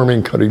global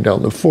warming, cutting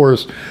down the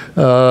forest,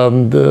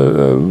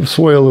 the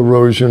soil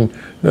erosion,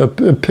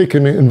 pick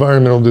an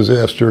environmental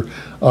disaster.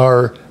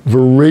 Our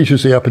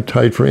voracious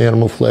appetite for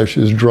animal flesh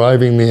is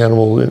driving the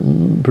animal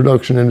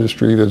production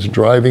industry that's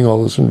driving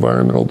all this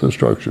environmental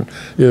destruction.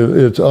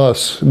 It's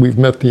us. We've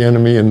met the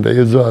enemy, and they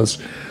is us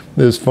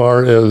as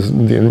far as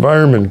the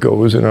environment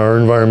goes in our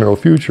environmental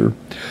future.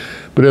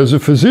 But as a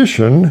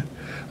physician,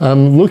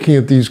 I'm looking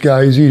at these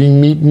guys eating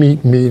meat,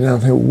 and I'm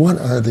thinking, what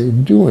are they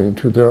doing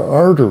to their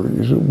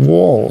arteries,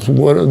 walls?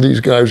 What are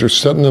these guys are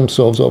setting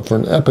themselves up for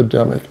an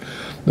epidemic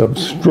of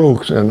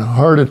strokes and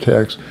heart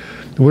attacks?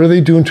 What are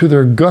they doing to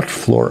their gut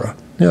flora?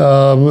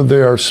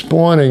 They are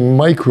spawning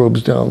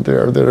microbes down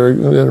there that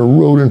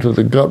erode into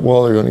the gut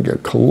wall. They're going to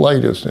get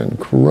colitis and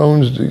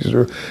Crohn's disease.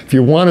 Or if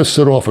you want to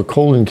set off a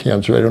colon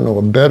cancer, I don't know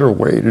a better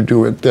way to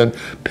do it than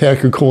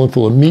pack a colon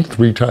full of meat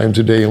 3 times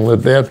a day and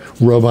let that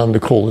rub on the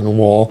colon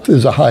wall.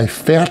 There's a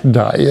high-fat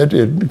diet.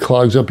 It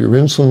clogs up your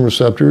insulin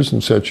receptors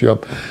and sets you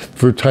up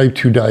for type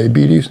 2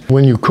 diabetes.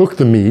 When you cook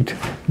the meat,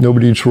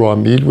 nobody eats raw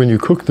meat. When you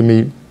cook the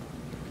meat,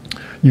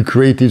 you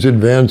create these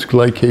advanced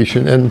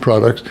glycation end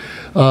products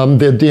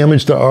that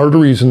damage the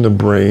arteries in the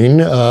brain.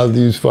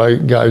 These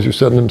guys are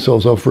setting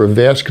themselves up for a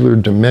vascular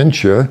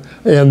dementia,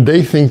 and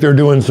they think they're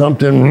doing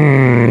something,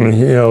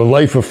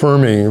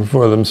 life-affirming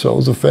for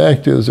themselves. The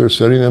fact is they're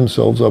setting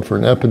themselves up for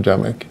an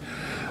epidemic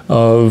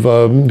of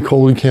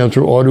colon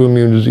cancer,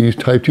 autoimmune disease,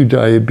 type 2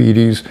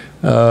 diabetes,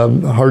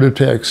 heart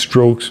attacks,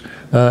 strokes,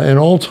 and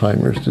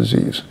Alzheimer's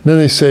disease. Then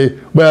they say,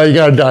 well, you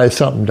got to die of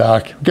something,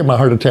 doc. Get my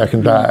heart attack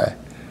and die.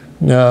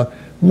 Now,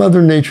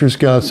 Mother Nature's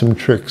got some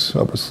tricks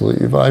up her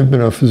sleeve. I've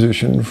been a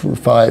physician for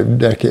 5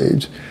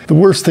 decades. The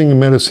worst thing in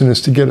medicine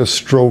is to get a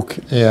stroke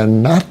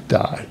and not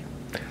die,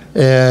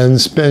 and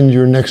spend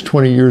your next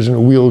 20 years in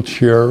a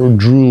wheelchair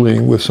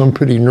drooling with some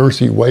pretty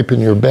nursey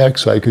wiping your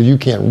backside because you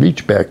can't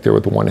reach back there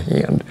with one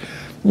hand.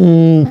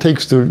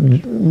 Takes the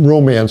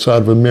romance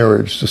out of a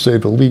marriage, to say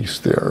the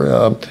least there.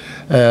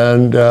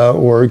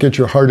 Or get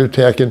your heart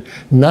attack and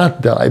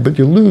not die, but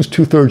you lose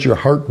 2/3 your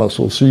heart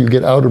muscle, so you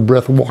get out of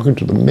breath walking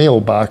to the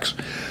mailbox.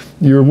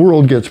 Your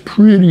world gets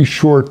pretty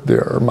short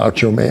there,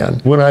 macho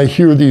man. When I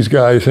hear these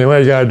guys say, well,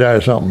 you gotta die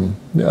of something,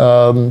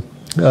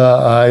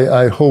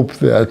 I hope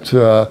that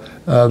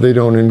they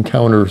don't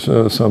encounter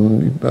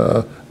some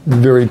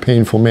very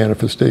painful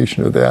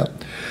manifestation of that.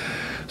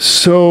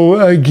 So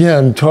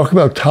again, talk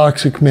about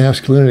toxic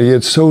masculinity.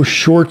 It's so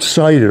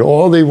short-sighted.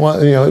 All they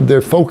want,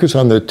 they're focused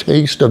on the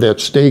taste of that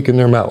steak in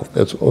their mouth.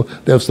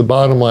 That's the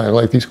bottom line.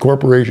 Like these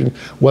corporations,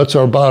 what's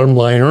our bottom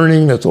line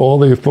earning? That's all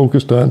they're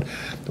focused on.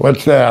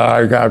 What's that?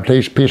 I got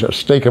a piece of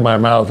steak in my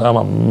mouth. I'm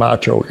a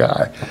macho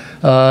guy.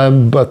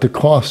 But the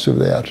cost of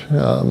that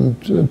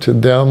to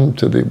them,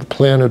 to the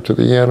planet, to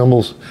the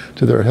animals,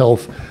 to their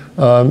health,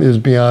 is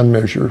beyond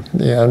measure,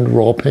 and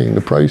we're all paying the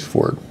price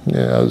for it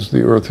as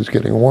the earth is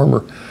getting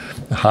warmer,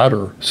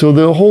 hotter. So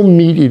the whole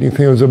meat eating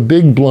thing was a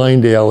big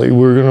blind alley.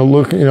 We're going to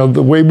look,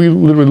 the way we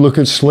literally look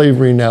at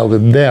slavery now,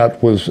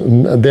 that was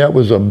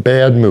a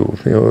bad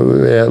move.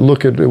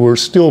 We're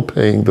still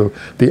paying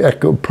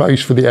the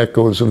price for the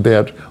echoes of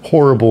that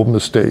horrible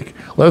mistake.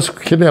 Let's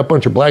kidnap a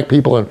bunch of black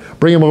people and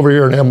bring them over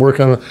here and have them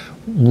work on it.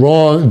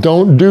 Wrong.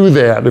 Don't do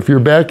that. If you're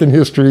back in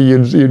history,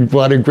 you'd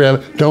want to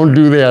grab. Don't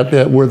do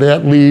that. Where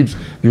that leads,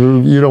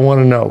 you don't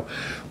want to know.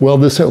 Well,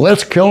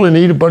 let's kill and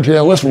eat a bunch of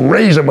animals. Let's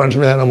raise a bunch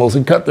of animals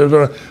and cut their.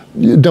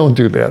 Don't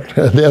do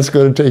that. That's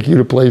going to take you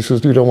to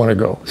places you don't want to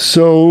go.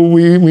 So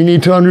we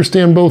need to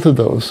understand both of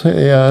those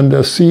and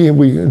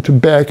to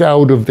back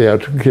out of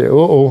that. Okay.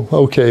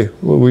 Okay.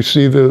 Well, we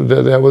see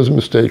that was a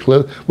mistake.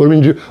 What do we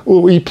do?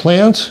 Oh, eat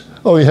plants.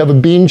 Oh, you have a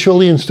bean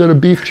chili instead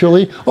of beef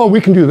chili. Oh, we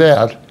can do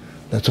that.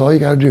 That's all you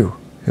got to do.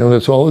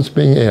 That's all that's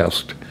being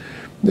asked.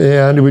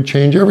 And it would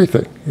change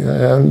everything.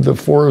 And the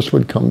forests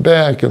would come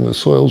back, and the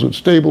soils would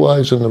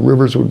stabilize, and the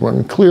rivers would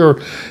run clear,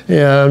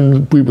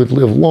 and we would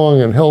live long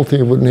and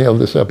healthy and wouldn't have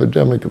this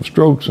epidemic of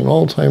strokes and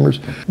Alzheimer's.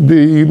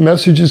 The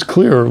message is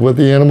clear, what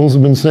the animals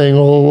have been saying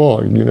all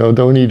along.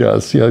 Don't eat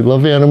us.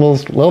 Love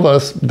animals, love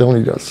us, don't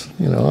eat us.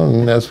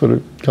 And that's what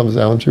it comes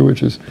down to,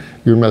 which is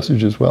your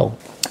message as well.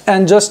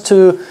 And just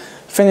to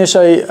finish,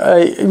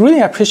 I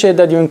really appreciate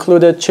that you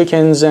included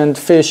chickens and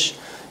fish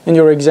in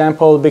your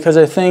example, because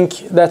I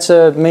think that's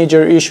a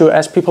major issue.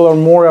 As people are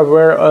more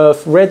aware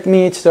of red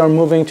meat, they're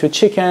moving to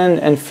chicken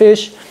and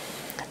fish.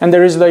 And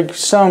there is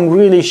some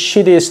really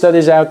shitty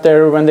studies out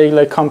there when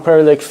they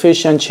compare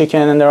fish and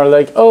chicken, and they're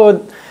like,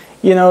 oh,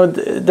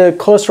 the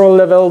cholesterol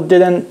level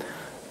didn't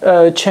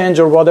change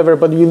or whatever.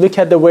 But you look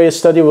at the way a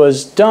study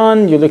was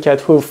done, you look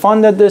at who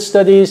funded the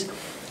studies,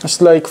 it's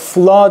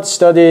flawed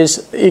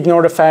studies,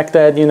 ignore the fact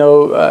that,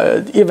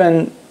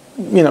 even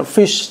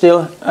fish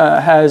still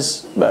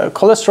has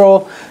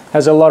cholesterol,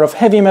 has a lot of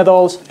heavy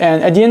metals,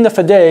 and at the end of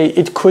the day,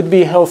 it could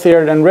be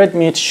healthier than red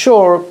meat,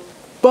 sure,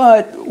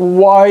 but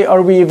why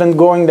are we even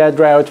going that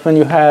route when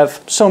you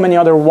have so many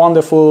other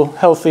wonderful,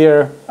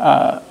 healthier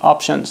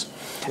options?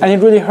 And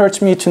it really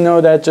hurts me to know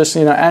that just,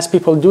 as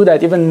people do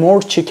that, even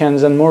more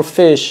chickens and more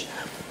fish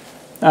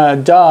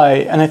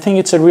die, and I think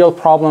it's a real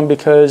problem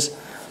because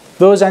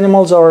those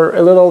animals are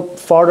a little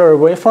farther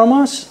away from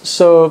us,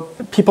 so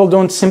people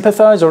don't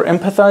sympathize or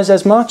empathize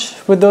as much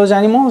with those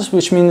animals,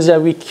 which means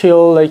that we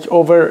kill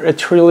over 1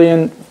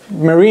 trillion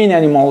marine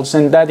animals,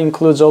 and that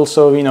includes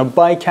also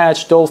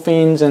bycatch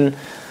dolphins, and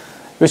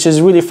which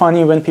is really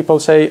funny when people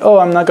say, oh,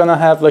 I'm not gonna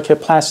have a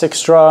plastic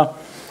straw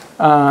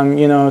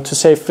to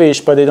save fish,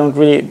 but they don't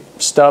really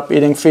stop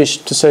eating fish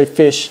to save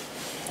fish,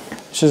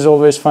 which is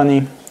always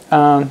funny.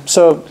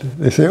 So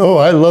they say, oh,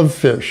 I love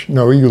fish.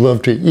 No, you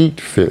love to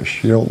eat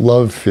fish. You don't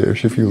love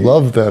fish. If you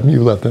love them,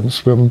 you let them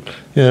swim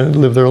and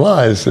live their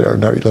lives there.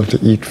 Now you love to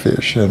eat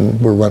fish, and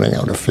we're running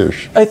out of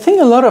fish. I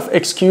think a lot of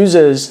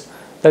excuses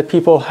that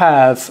people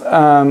have,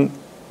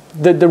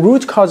 the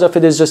root cause of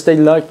it is just they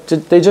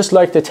just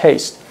like the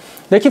taste.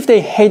 If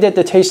they hated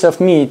the taste of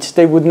meat,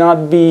 they would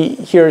not be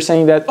here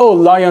saying that, oh,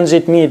 lions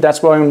eat meat,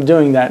 that's why I'm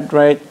doing that,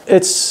 right?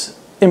 It's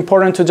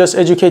important to just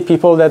educate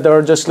people that there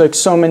are just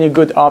so many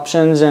good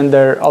options, and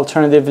their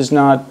alternative is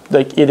not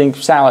eating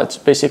salads,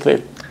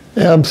 basically.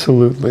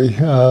 Absolutely.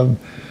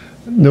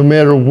 No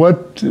matter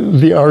what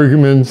the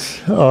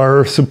arguments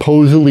are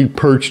supposedly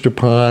perched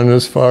upon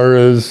as far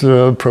as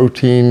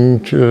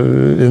protein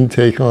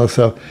intake and all that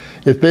stuff,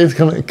 it's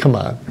basically, come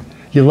on,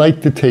 you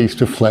like the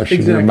taste of flesh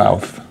in your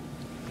mouth.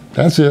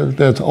 That's it.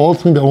 That's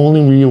ultimately the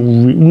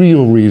only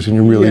real reason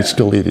you're really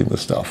still eating the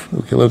stuff.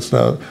 Okay, let's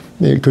not,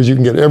 because you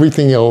can get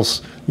everything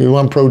else. You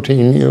want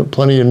protein,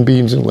 plenty in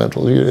beans and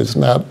lentils. It's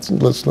not.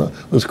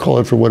 Let's call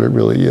it for what it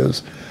really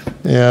is.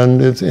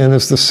 And it's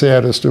the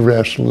saddest of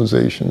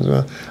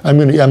rationalizations. I'm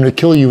gonna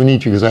kill you and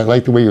eat you because I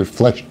like the way your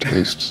flesh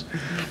tastes.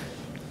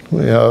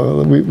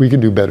 We can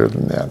do better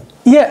than that.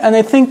 Yeah, and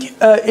I think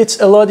it's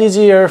a lot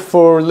easier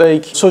for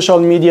like social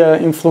media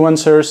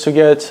influencers to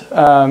get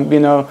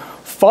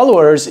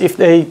followers if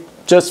they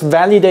just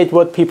validate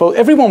what people.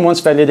 Everyone wants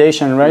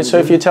validation, right? So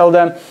if you tell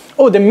them,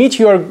 oh, the meat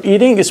you are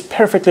eating is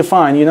perfectly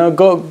fine,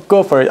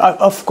 go for it.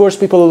 Of course,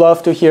 people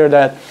love to hear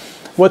that.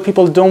 What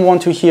people don't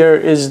want to hear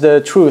is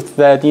the truth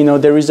that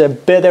there is a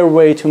better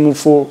way to move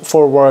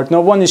forward.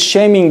 No one is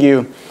shaming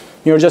you.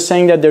 You're just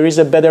saying that there is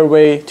a better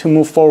way to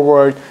move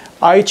forward.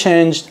 I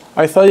changed.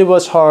 I thought it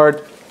was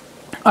hard.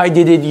 I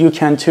did it, you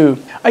can too.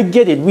 I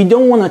get it, we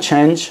don't want to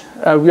change.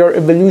 We are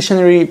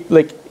evolutionary,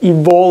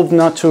 evolved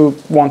not to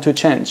want to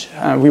change.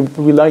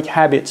 We like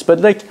habits,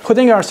 but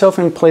putting ourselves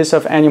in place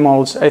of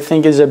animals, I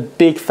think is a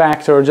big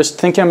factor. Just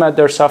thinking about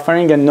their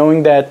suffering and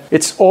knowing that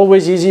it's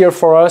always easier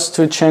for us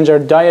to change our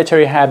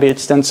dietary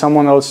habits than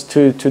someone else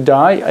to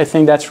die. I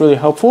think that's really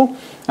helpful.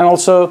 And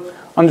also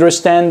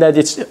understand that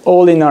it's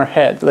all in our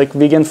head,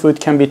 vegan food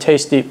can be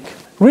tasty.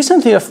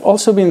 Recently, I've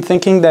also been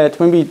thinking that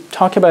when we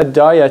talk about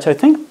diet, I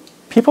think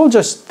people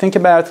just think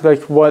about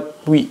what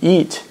we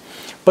eat.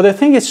 But I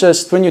think it's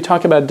just when you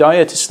talk about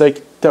diet, it's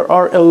there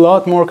are a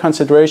lot more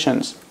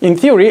considerations. In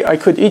theory, I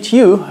could eat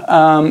you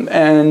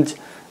and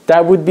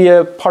that would be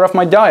a part of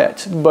my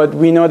diet. But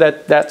we know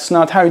that that's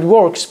not how it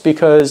works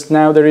because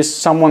now there is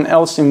someone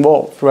else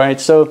involved, right?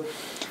 So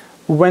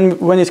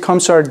when it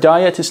comes to our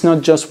diet, it's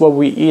not just what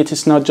we eat,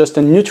 it's not just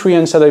the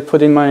nutrients that I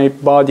put in my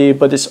body,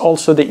 but it's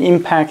also the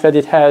impact that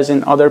it has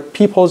in other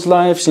people's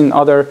lives, in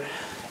other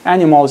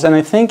animals. And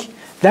I think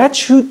that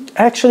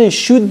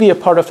should be a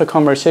part of the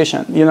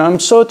conversation. I'm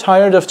so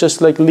tired of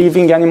just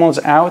leaving animals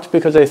out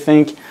because I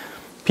think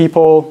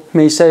people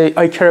may say,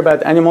 I care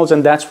about animals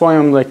and that's why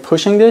I'm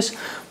pushing this.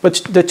 But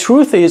the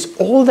truth is,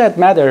 all that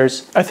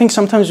matters, I think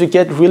sometimes we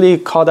get really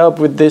caught up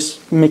with this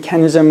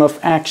mechanism of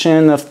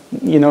action of,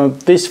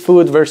 this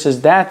food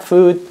versus that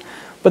food.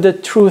 But the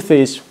truth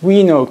is,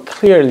 we know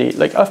clearly,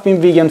 I've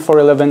been vegan for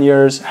 11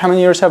 years. How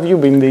many years have you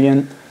been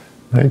vegan?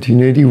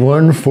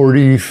 1981,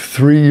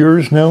 43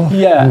 years now.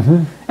 Yeah.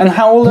 Mm-hmm. And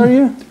how old are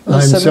you?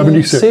 I'm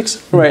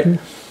 76. Right.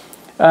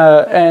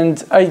 Mm-hmm.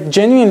 And I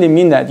genuinely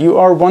mean that. You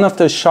are one of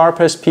the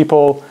sharpest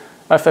people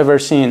I've ever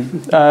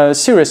seen.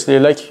 Seriously,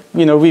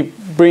 we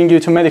bring you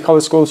to medical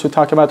schools to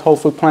talk about whole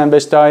food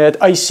plant-based diet.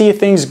 I see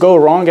things go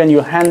wrong and you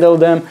handle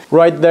them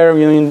right there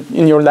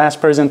in your last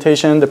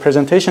presentation. The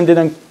presentation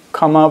didn't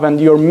come up and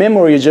your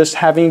memory, just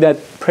having that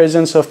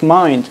presence of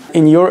mind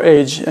in your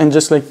age and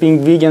just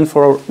being vegan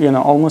for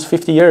almost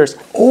 50 years.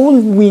 All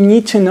we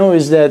need to know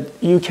is that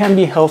you can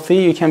be healthy,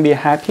 you can be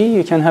happy,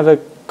 you can have a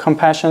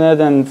compassionate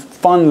and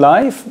fun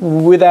life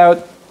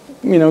without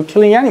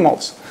killing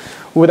animals,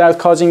 without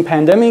causing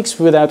pandemics,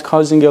 without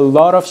causing a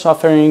lot of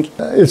suffering.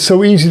 It's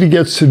so easy to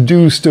get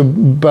seduced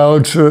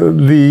about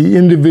the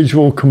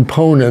individual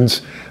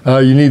components.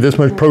 You need this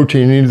much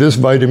protein, you need this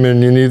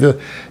vitamin, you need the,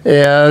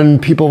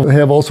 and people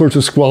have all sorts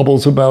of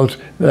squabbles about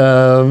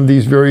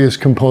these various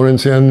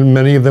components, and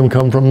many of them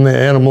come from the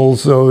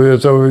animals, so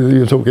it's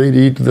okay to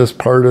eat this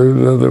part of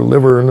the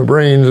liver and the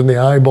brains and the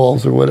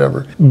eyeballs or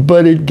whatever.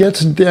 But it gets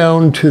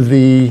down to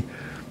the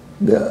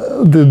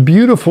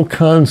beautiful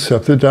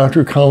concept that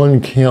Dr.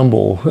 Colin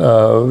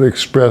Campbell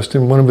expressed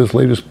in one of his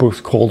latest books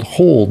called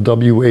Whole,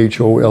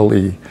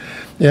 W-H-O-L-E.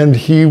 And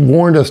he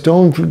warned us,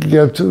 don't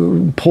get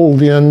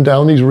pulled in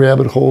down these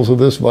rabbit holes of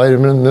this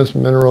vitamin, this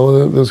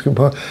mineral, this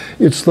component.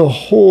 It's the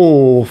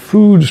whole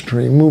food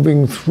stream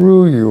moving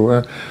through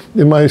you.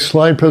 In my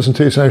slide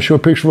presentation, I show a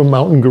picture of a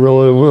mountain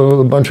gorilla with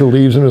a bunch of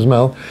leaves in his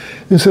mouth.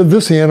 And said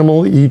this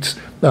animal eats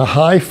a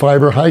high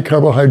fiber, high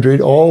carbohydrate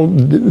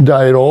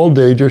diet all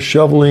day, just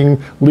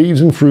shoveling leaves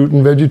and fruit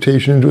and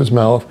vegetation into his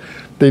mouth.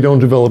 They don't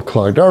develop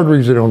clogged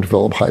arteries, they don't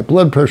develop high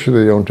blood pressure,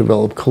 they don't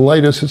develop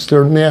colitis. It's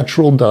their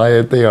natural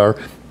diet. They are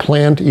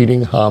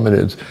plant-eating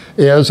hominids,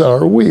 as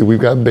are we.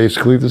 We've got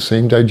basically the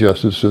same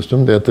digestive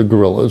system that the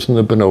gorillas and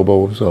the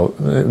bonobos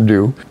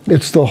do.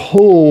 It's the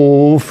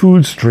whole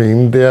food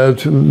stream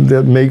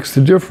that makes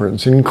the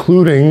difference,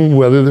 including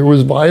whether there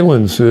was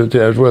violence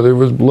attached, whether there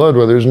was blood,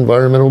 whether there's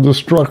environmental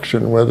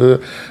destruction,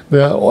 whether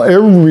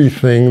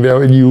everything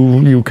that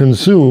you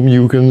consume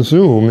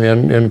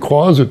and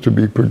cause it to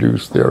be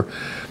produced there.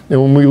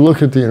 And when we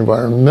look at the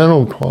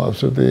environmental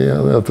costs, at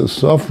the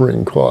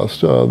suffering cost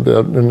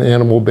that an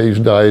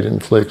animal-based diet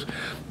inflicts,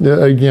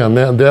 again,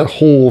 that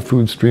whole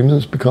food stream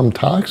has become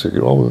toxic. It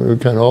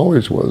kind of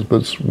always was, but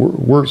it's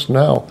worse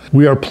now.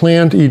 We are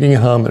plant-eating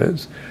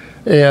hominids.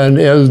 And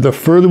as the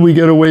further we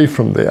get away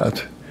from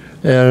that,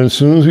 and as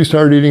soon as we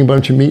start eating a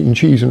bunch of meat and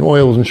cheese and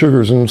oils and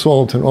sugars and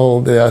salt and all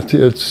of that,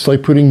 it's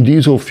like putting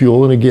diesel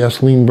fuel in a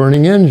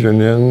gasoline-burning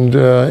engine, and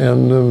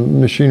the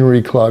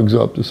machinery clogs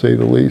up, to say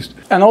the least.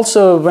 And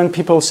also, when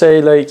people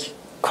say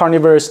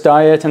carnivorous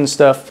diet and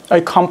stuff,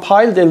 I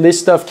compiled a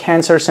list of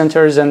cancer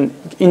centers and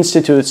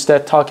institutes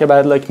that talk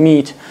about like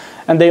meat.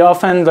 And they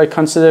often like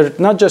consider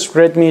not just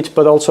red meat,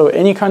 but also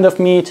any kind of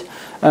meat,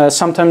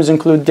 sometimes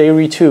include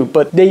dairy too.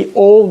 But they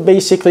all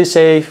basically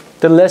say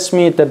the less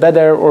meat, the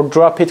better, or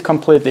drop it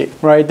completely,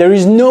 right? There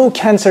is no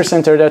cancer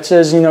center that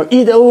says,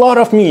 eat a lot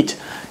of meat.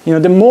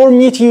 The more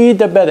meat you eat,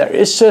 the better.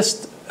 It's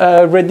just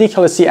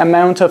ridiculous, the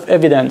amount of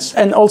evidence.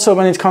 And also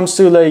when it comes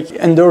to like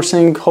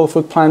endorsing whole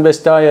food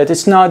plant-based diet,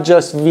 it's not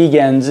just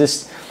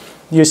vegans.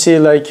 You see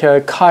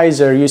like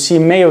Kaiser, you see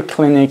Mayo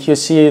Clinic, you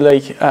see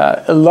like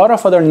a lot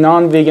of other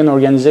non-vegan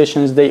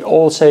organizations. They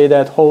all say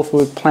that whole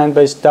food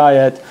plant-based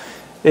diet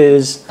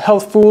is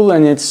healthful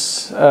and it's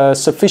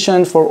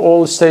sufficient for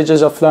all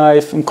stages of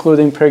life,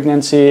 including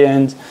pregnancy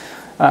and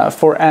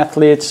for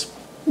athletes.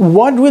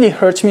 What really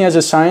hurts me as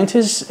a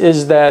scientist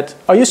is that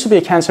I used to be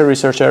a cancer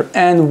researcher,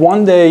 and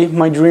one day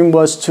my dream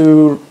was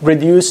to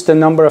reduce the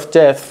number of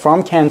deaths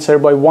from cancer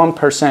by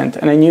 1%.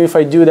 And I knew if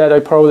I do that,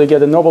 I'd probably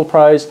get a Nobel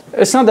Prize.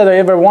 It's not that I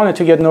ever wanted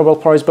to get a Nobel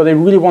Prize, but I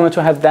really wanted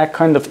to have that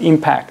kind of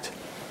impact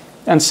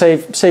and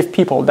save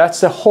people.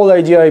 That's the whole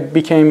idea. I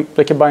became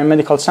like a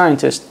biomedical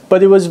scientist.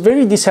 But it was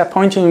very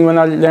disappointing when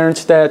I learned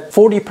that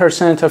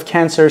 40% of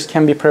cancers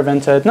can be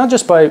prevented, not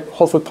just by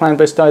whole food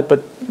plant-based diet,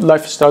 but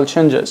lifestyle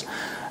changes.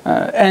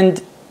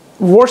 And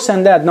worse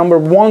than that, number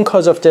one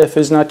cause of death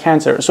is not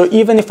cancer. So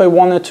even if I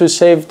wanted to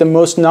save the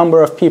most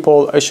number of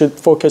people, I should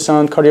focus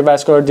on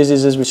cardiovascular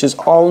diseases, which is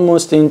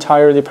almost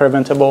entirely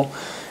preventable,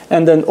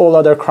 and then all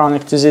other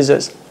chronic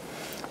diseases.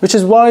 Which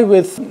is why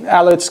with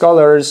Allied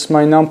Scholars,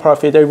 my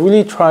nonprofit, I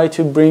really try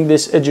to bring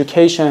this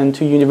education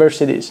to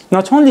universities.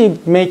 Not only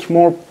make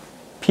more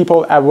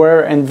people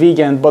aware and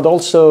vegan, but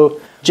also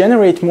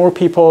generate more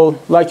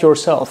people like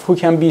yourself who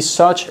can be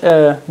such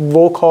a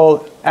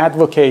vocal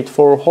advocate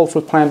for whole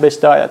food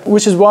plant-based diet.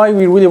 Which is why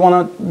we really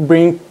want to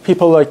bring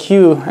people like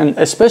you, and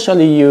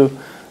especially you,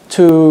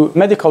 to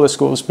medical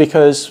schools,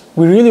 because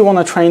we really want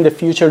to train the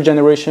future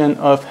generation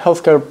of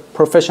healthcare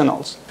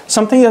professionals.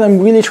 Something that I'm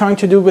really trying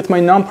to do with my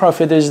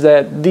nonprofit is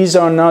that these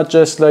are not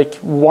just like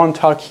one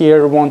talk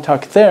here, one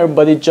talk there,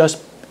 but it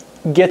just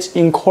gets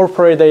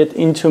incorporated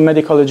into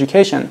medical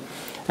education.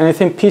 And I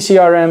think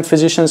PCRM,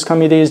 Physicians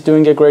Committee, is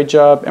doing a great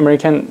job.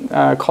 American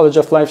College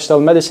of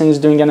Lifestyle Medicine is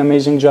doing an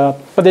amazing job.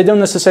 But they don't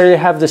necessarily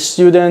have the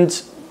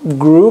student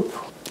group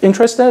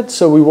interested.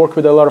 So we work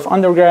with a lot of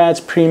undergrads,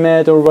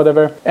 pre-med or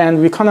whatever.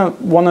 And we kind of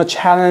want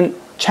to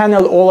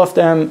channel all of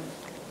them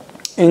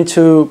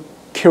into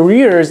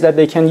careers that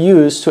they can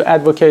use to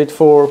advocate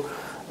for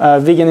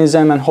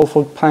veganism and whole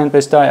food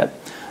plant-based diet.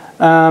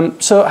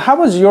 So how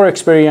was your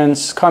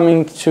experience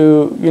coming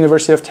to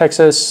University of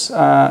Texas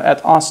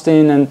at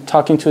Austin and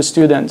talking to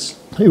students?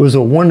 It was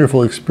a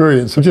wonderful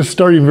experience. So just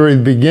starting very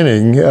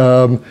beginning,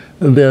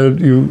 that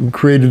you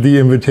created the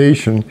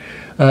invitation.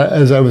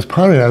 As I was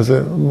pondering, I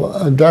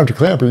said, Dr.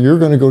 Clapper, you're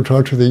going to go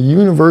talk to the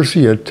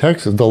University of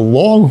Texas, the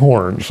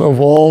Longhorns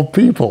of all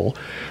people.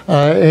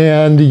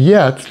 And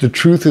yet, the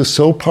truth is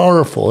so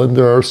powerful, and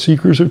there are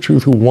seekers of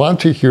truth who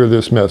want to hear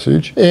this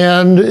message.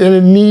 And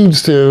it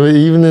needs to,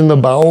 even in the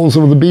bowels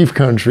of the beef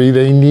country,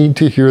 they need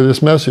to hear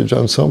this message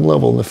on some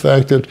level. And the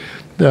fact that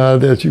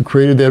that you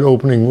created that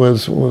opening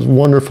was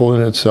wonderful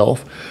in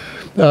itself.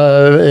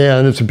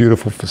 And it's a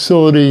beautiful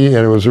facility, and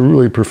it was a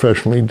really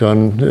professionally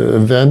done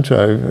event.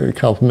 I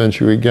compliment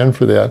you again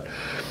for that.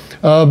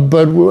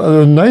 But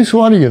a nice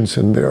audience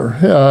in there,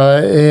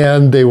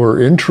 and they were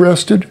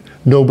interested.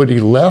 Nobody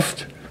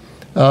left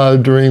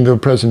during the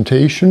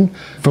presentation.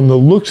 From the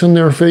looks in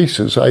their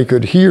faces, I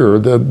could hear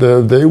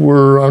that they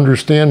were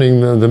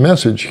understanding the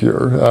message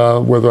here,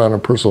 whether on a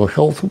personal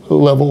health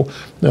level,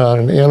 on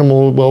an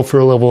animal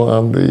welfare level,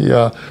 on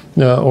the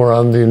or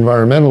on the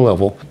environmental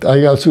level. I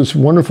got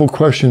some wonderful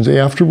questions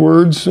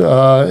afterwards, and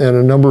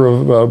a number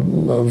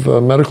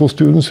of medical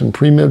students and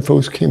pre-med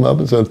folks came up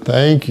and said,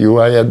 thank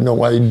you, I had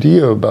no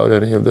idea about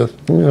any of this.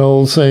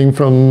 Saying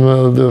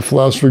from the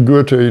philosopher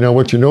Goethe,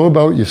 what you know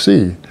about, you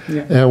see.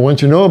 Yeah. And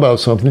once you know about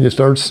something, you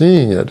start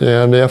seeing it.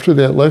 And after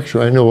that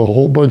lecture, I know a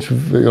whole bunch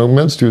of young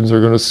med students are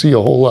going to see a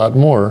whole lot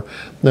more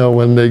now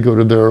when they go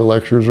to their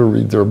lectures or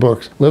read their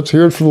books. Let's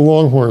hear it for the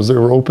Longhorns. They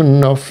were open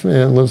enough,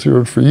 and let's hear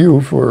it for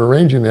you for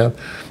arranging that,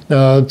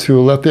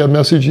 to let that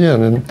message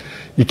in. And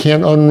you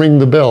can't unring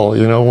the bell,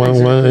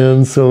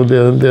 and so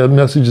that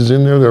message is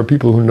in there. There are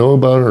people who know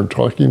about it or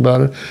talking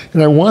about it.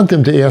 And I want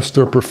them to ask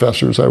their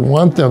professors. I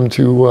want them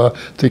to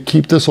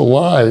keep this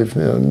alive.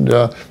 And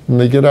when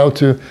they get out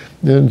to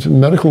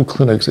medical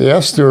clinics,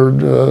 ask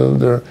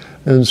their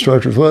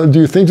instructors, well, do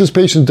you think this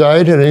patient's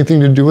diet had anything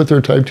to do with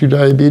their type 2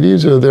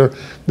 diabetes? Or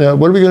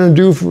what are we going to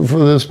do for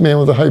this man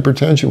with a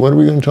hypertension? What are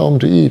we going to tell him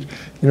to eat?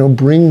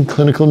 Bring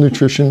clinical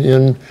nutrition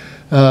in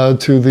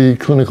to the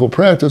clinical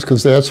practice,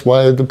 because that's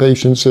why the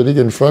patient sitting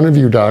in front of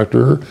you,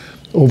 doctor,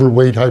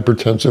 overweight,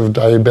 hypertensive,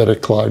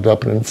 diabetic, clogged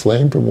up and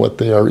inflamed from what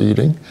they are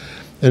eating.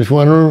 And if you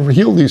want to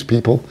heal these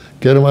people,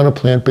 get them on a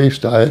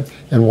plant-based diet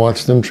and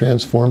watch them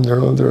transform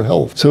their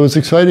health. So it's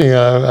exciting.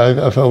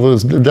 I felt it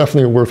was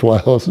definitely a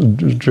worthwhile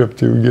trip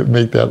to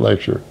make that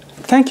lecture.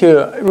 Thank you.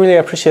 I really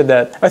appreciate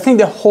that. I think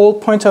the whole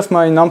point of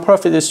my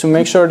nonprofit is to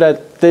make sure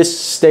that this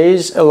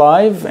stays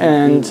alive,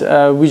 and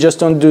we just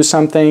don't do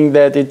something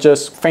that it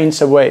just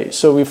faints away.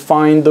 So we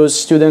find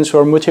those students who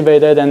are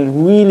motivated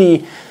and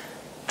really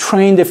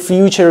train the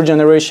future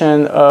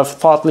generation of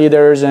thought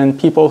leaders and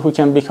people who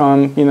can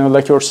become,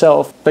 like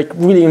yourself, like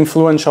really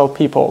influential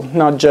people,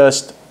 not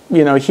just,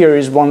 here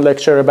is one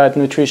lecture about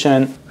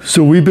nutrition.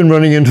 So we've been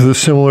running into the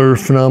similar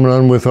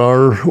phenomenon with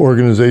our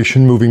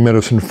organization, Moving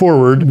Medicine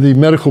Forward. The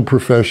medical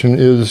profession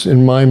is,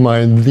 in my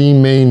mind, the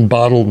main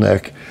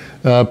bottleneck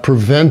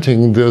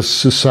preventing this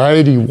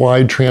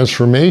society-wide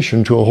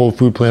transformation to a whole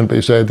food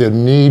plant-based diet that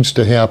needs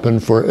to happen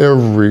for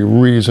every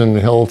reason,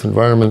 health,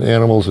 environment,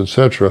 animals,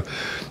 etc.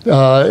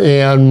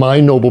 And my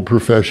noble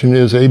profession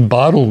is a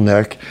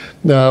bottleneck.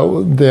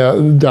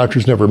 The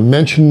doctors never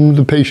mention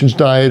the patient's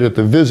diet at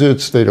the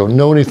visits. They don't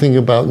know anything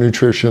about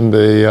nutrition.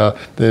 They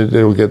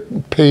don't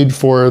get paid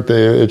for it.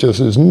 It just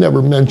is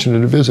never mentioned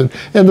at a visit.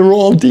 And they're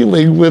all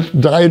dealing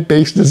with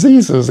diet-based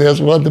diseases. That's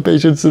what the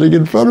patient's sitting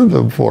in front of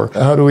them for.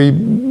 How do we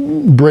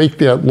break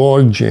that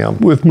log jam?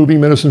 With Moving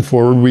Medicine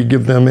Forward, we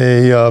give them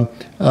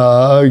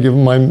give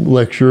them my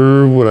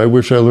lecture, what I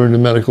wish I learned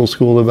in medical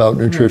school about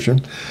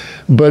nutrition.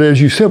 But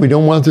as you said, we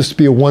don't want this to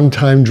be a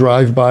one-time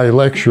drive-by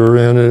lecture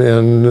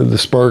and the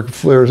spark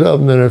flares up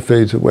and then it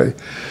fades away.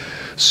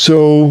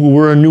 So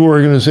we're a new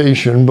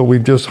organization, but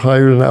we've just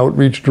hired an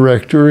outreach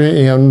director,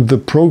 and the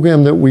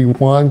program that we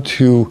want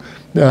to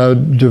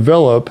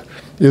develop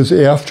is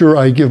after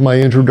I give my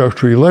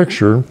introductory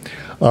lecture,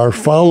 our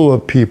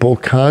follow-up people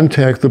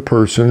contact the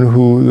person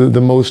who,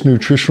 the most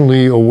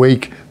nutritionally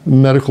awake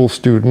medical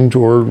student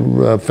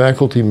or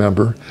faculty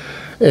member,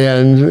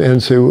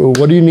 and say, well,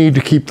 what do you need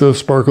to keep the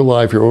spark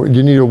alive here? Do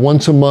you need a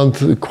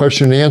once-a-month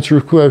question and answer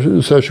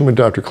session with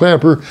Dr.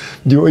 Clapper?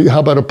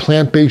 How about a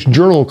plant-based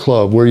journal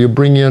club where you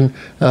bring in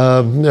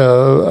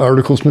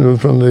articles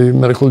from the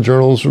medical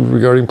journals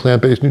regarding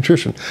plant-based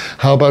nutrition?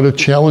 How about a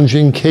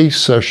challenging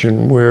case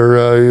session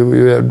where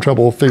you had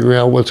trouble figuring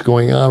out what's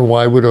going on?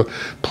 Why would a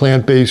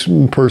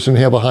plant-based person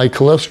have a high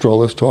cholesterol?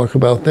 Let's talk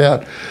about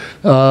that.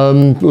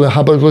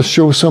 How about let's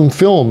show some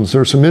films?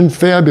 There's some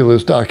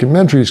fabulous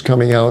documentaries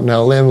coming out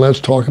now, and let's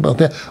talk about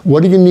that.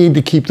 What do you need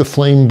to keep the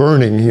flame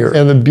burning here?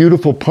 And the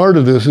beautiful part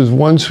of this is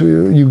once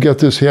you get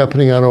this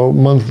happening on a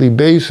monthly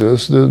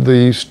basis,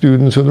 the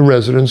students and the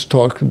residents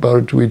talk about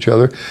it to each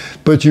other,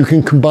 but you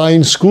can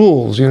combine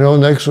schools.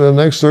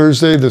 Next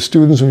Thursday, the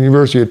students from the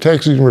University of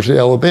Texas, University of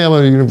Alabama,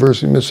 the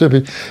University of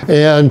Mississippi,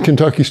 and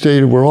Kentucky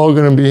State, we're all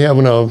going to be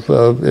having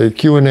a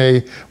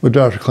Q&A with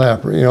Dr.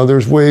 Clapper.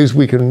 There's ways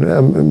we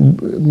can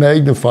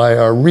magnify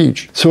our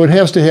reach. So it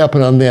has to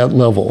happen on that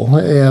level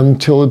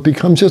until it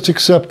becomes just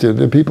accepted.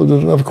 And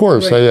people, of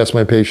course, right. I ask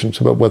my patients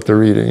about what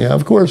they're eating. Yeah,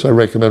 of course, I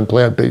recommend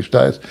plant-based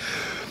diets.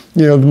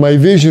 My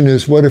vision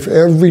is, what if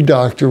every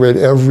doctor at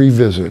every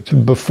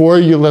visit, before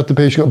you let the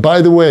patient go,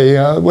 by the way,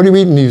 what are you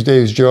eating these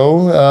days,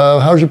 Joe?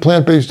 How's your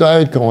plant-based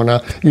diet going?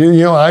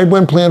 I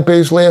went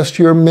plant-based last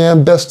year,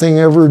 man, best thing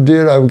ever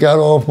did. I've got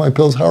all of my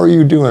pills. How are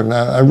you doing?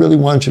 I really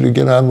want you to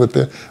get on with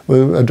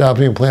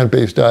adopting a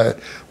plant-based diet.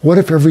 What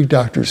if every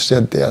doctor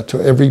said that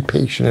to every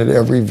patient at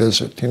every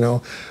visit?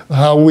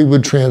 How we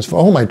would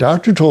transform. Oh, my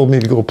doctor told me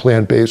to go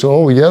plant-based.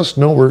 Oh, yes,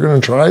 no, we're going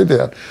to try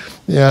that.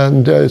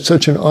 And it's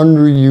such an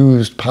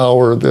underused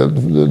power that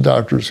the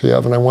doctors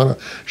have, and I want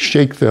to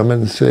shake them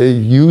and say,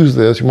 use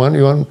this. You want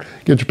to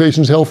get your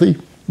patients healthy?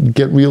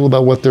 Get real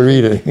about what they're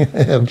eating.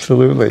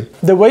 Absolutely.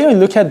 The way I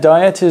look at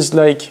diet is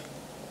like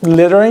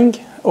littering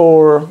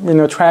or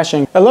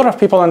trashing. A lot of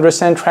people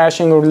understand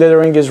trashing or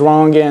littering is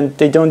wrong, and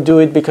they don't do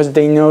it because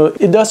they know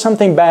it does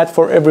something bad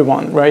for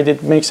everyone, right?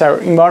 It makes our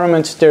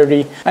environment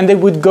dirty, and they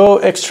would go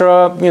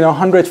extra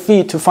 100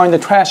 feet to find a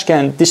trash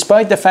can,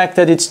 despite the fact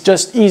that it's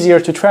just easier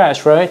to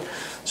trash, right?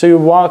 So you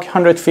walk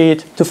 100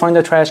 feet to find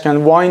a trash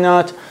can. Why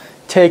not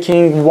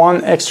taking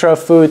one extra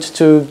foot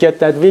to get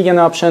that vegan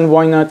option?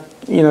 Why not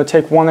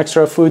take one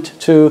extra foot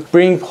to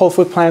bring whole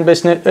food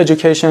plant-based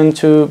education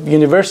to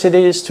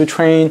universities, to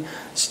train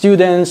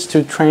students,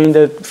 to train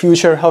the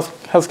future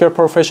healthcare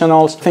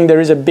professionals? I think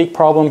there is a big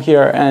problem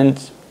here, and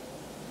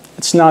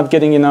it's not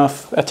getting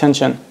enough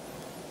attention.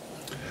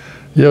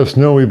 Yes,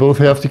 no, we both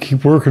have to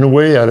keep working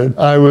away at it.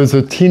 I was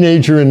a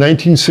teenager in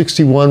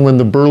 1961 when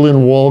the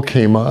Berlin Wall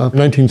came up.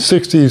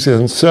 1960s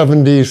and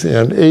 70s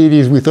and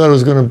 80s, we thought it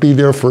was going to be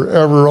there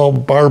forever, all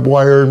barbed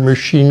wire and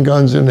machine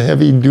guns and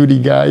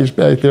heavy-duty guys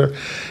back there.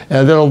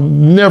 And that'll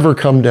never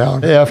come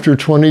down. After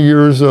 20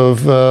 years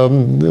of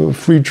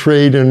free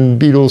trade and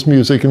Beatles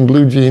music and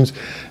blue jeans,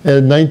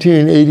 in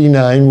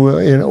 1989,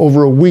 in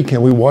over a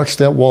weekend, we watched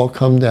that wall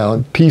come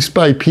down. Piece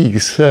by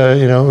piece,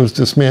 it was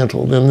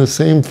dismantled. And the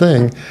same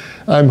thing,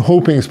 I'm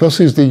hoping,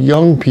 especially as the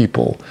young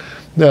people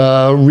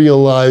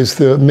realize,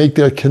 make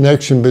that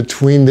connection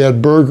between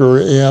that burger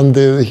and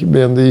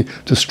the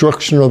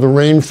destruction of the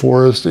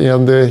rainforest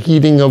and the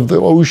heating of the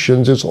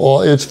oceans.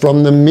 It's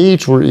from the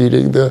meat we're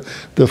eating.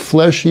 The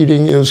flesh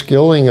eating is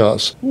killing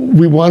us.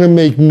 We want to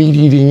make meat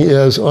eating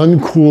as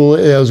uncool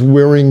as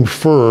wearing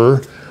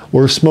fur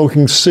or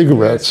smoking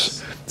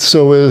cigarettes.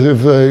 So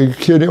if a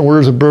kid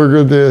orders a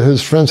burger,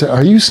 his friends say,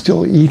 "Are you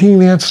still eating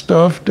that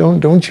stuff?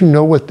 Don't you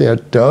know what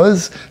that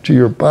does to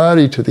your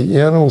body, to the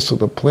animals, to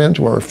the plant,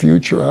 to our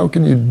future? How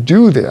can you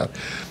do that?"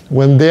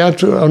 When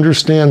that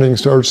understanding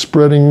starts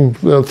spreading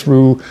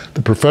through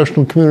the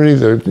professional community,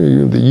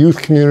 the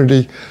youth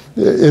community,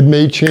 it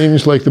may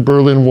change like the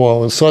Berlin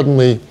Wall. And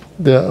suddenly,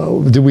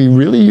 did we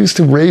really used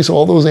to raise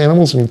all those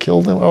animals and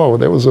kill them? Oh,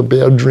 that was a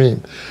bad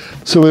dream.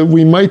 So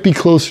we might be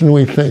closer than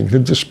we think.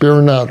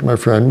 Despair not, my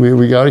friend.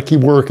 We got to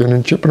keep working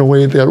and chipping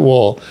away at that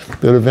wall,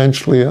 that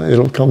eventually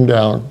it'll come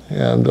down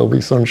and there'll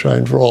be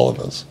sunshine for all of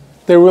us.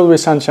 There will be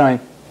sunshine.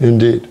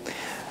 Indeed.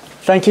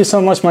 Thank you so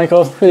much,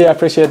 Michael. Really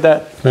appreciate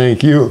that.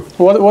 Thank you.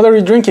 What are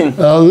you drinking?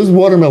 This is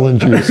watermelon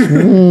juice.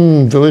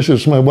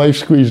 Delicious. My wife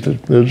squeezed it.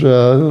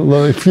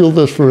 I fueled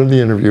us for the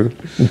interview.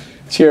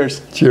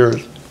 Cheers.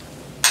 Cheers.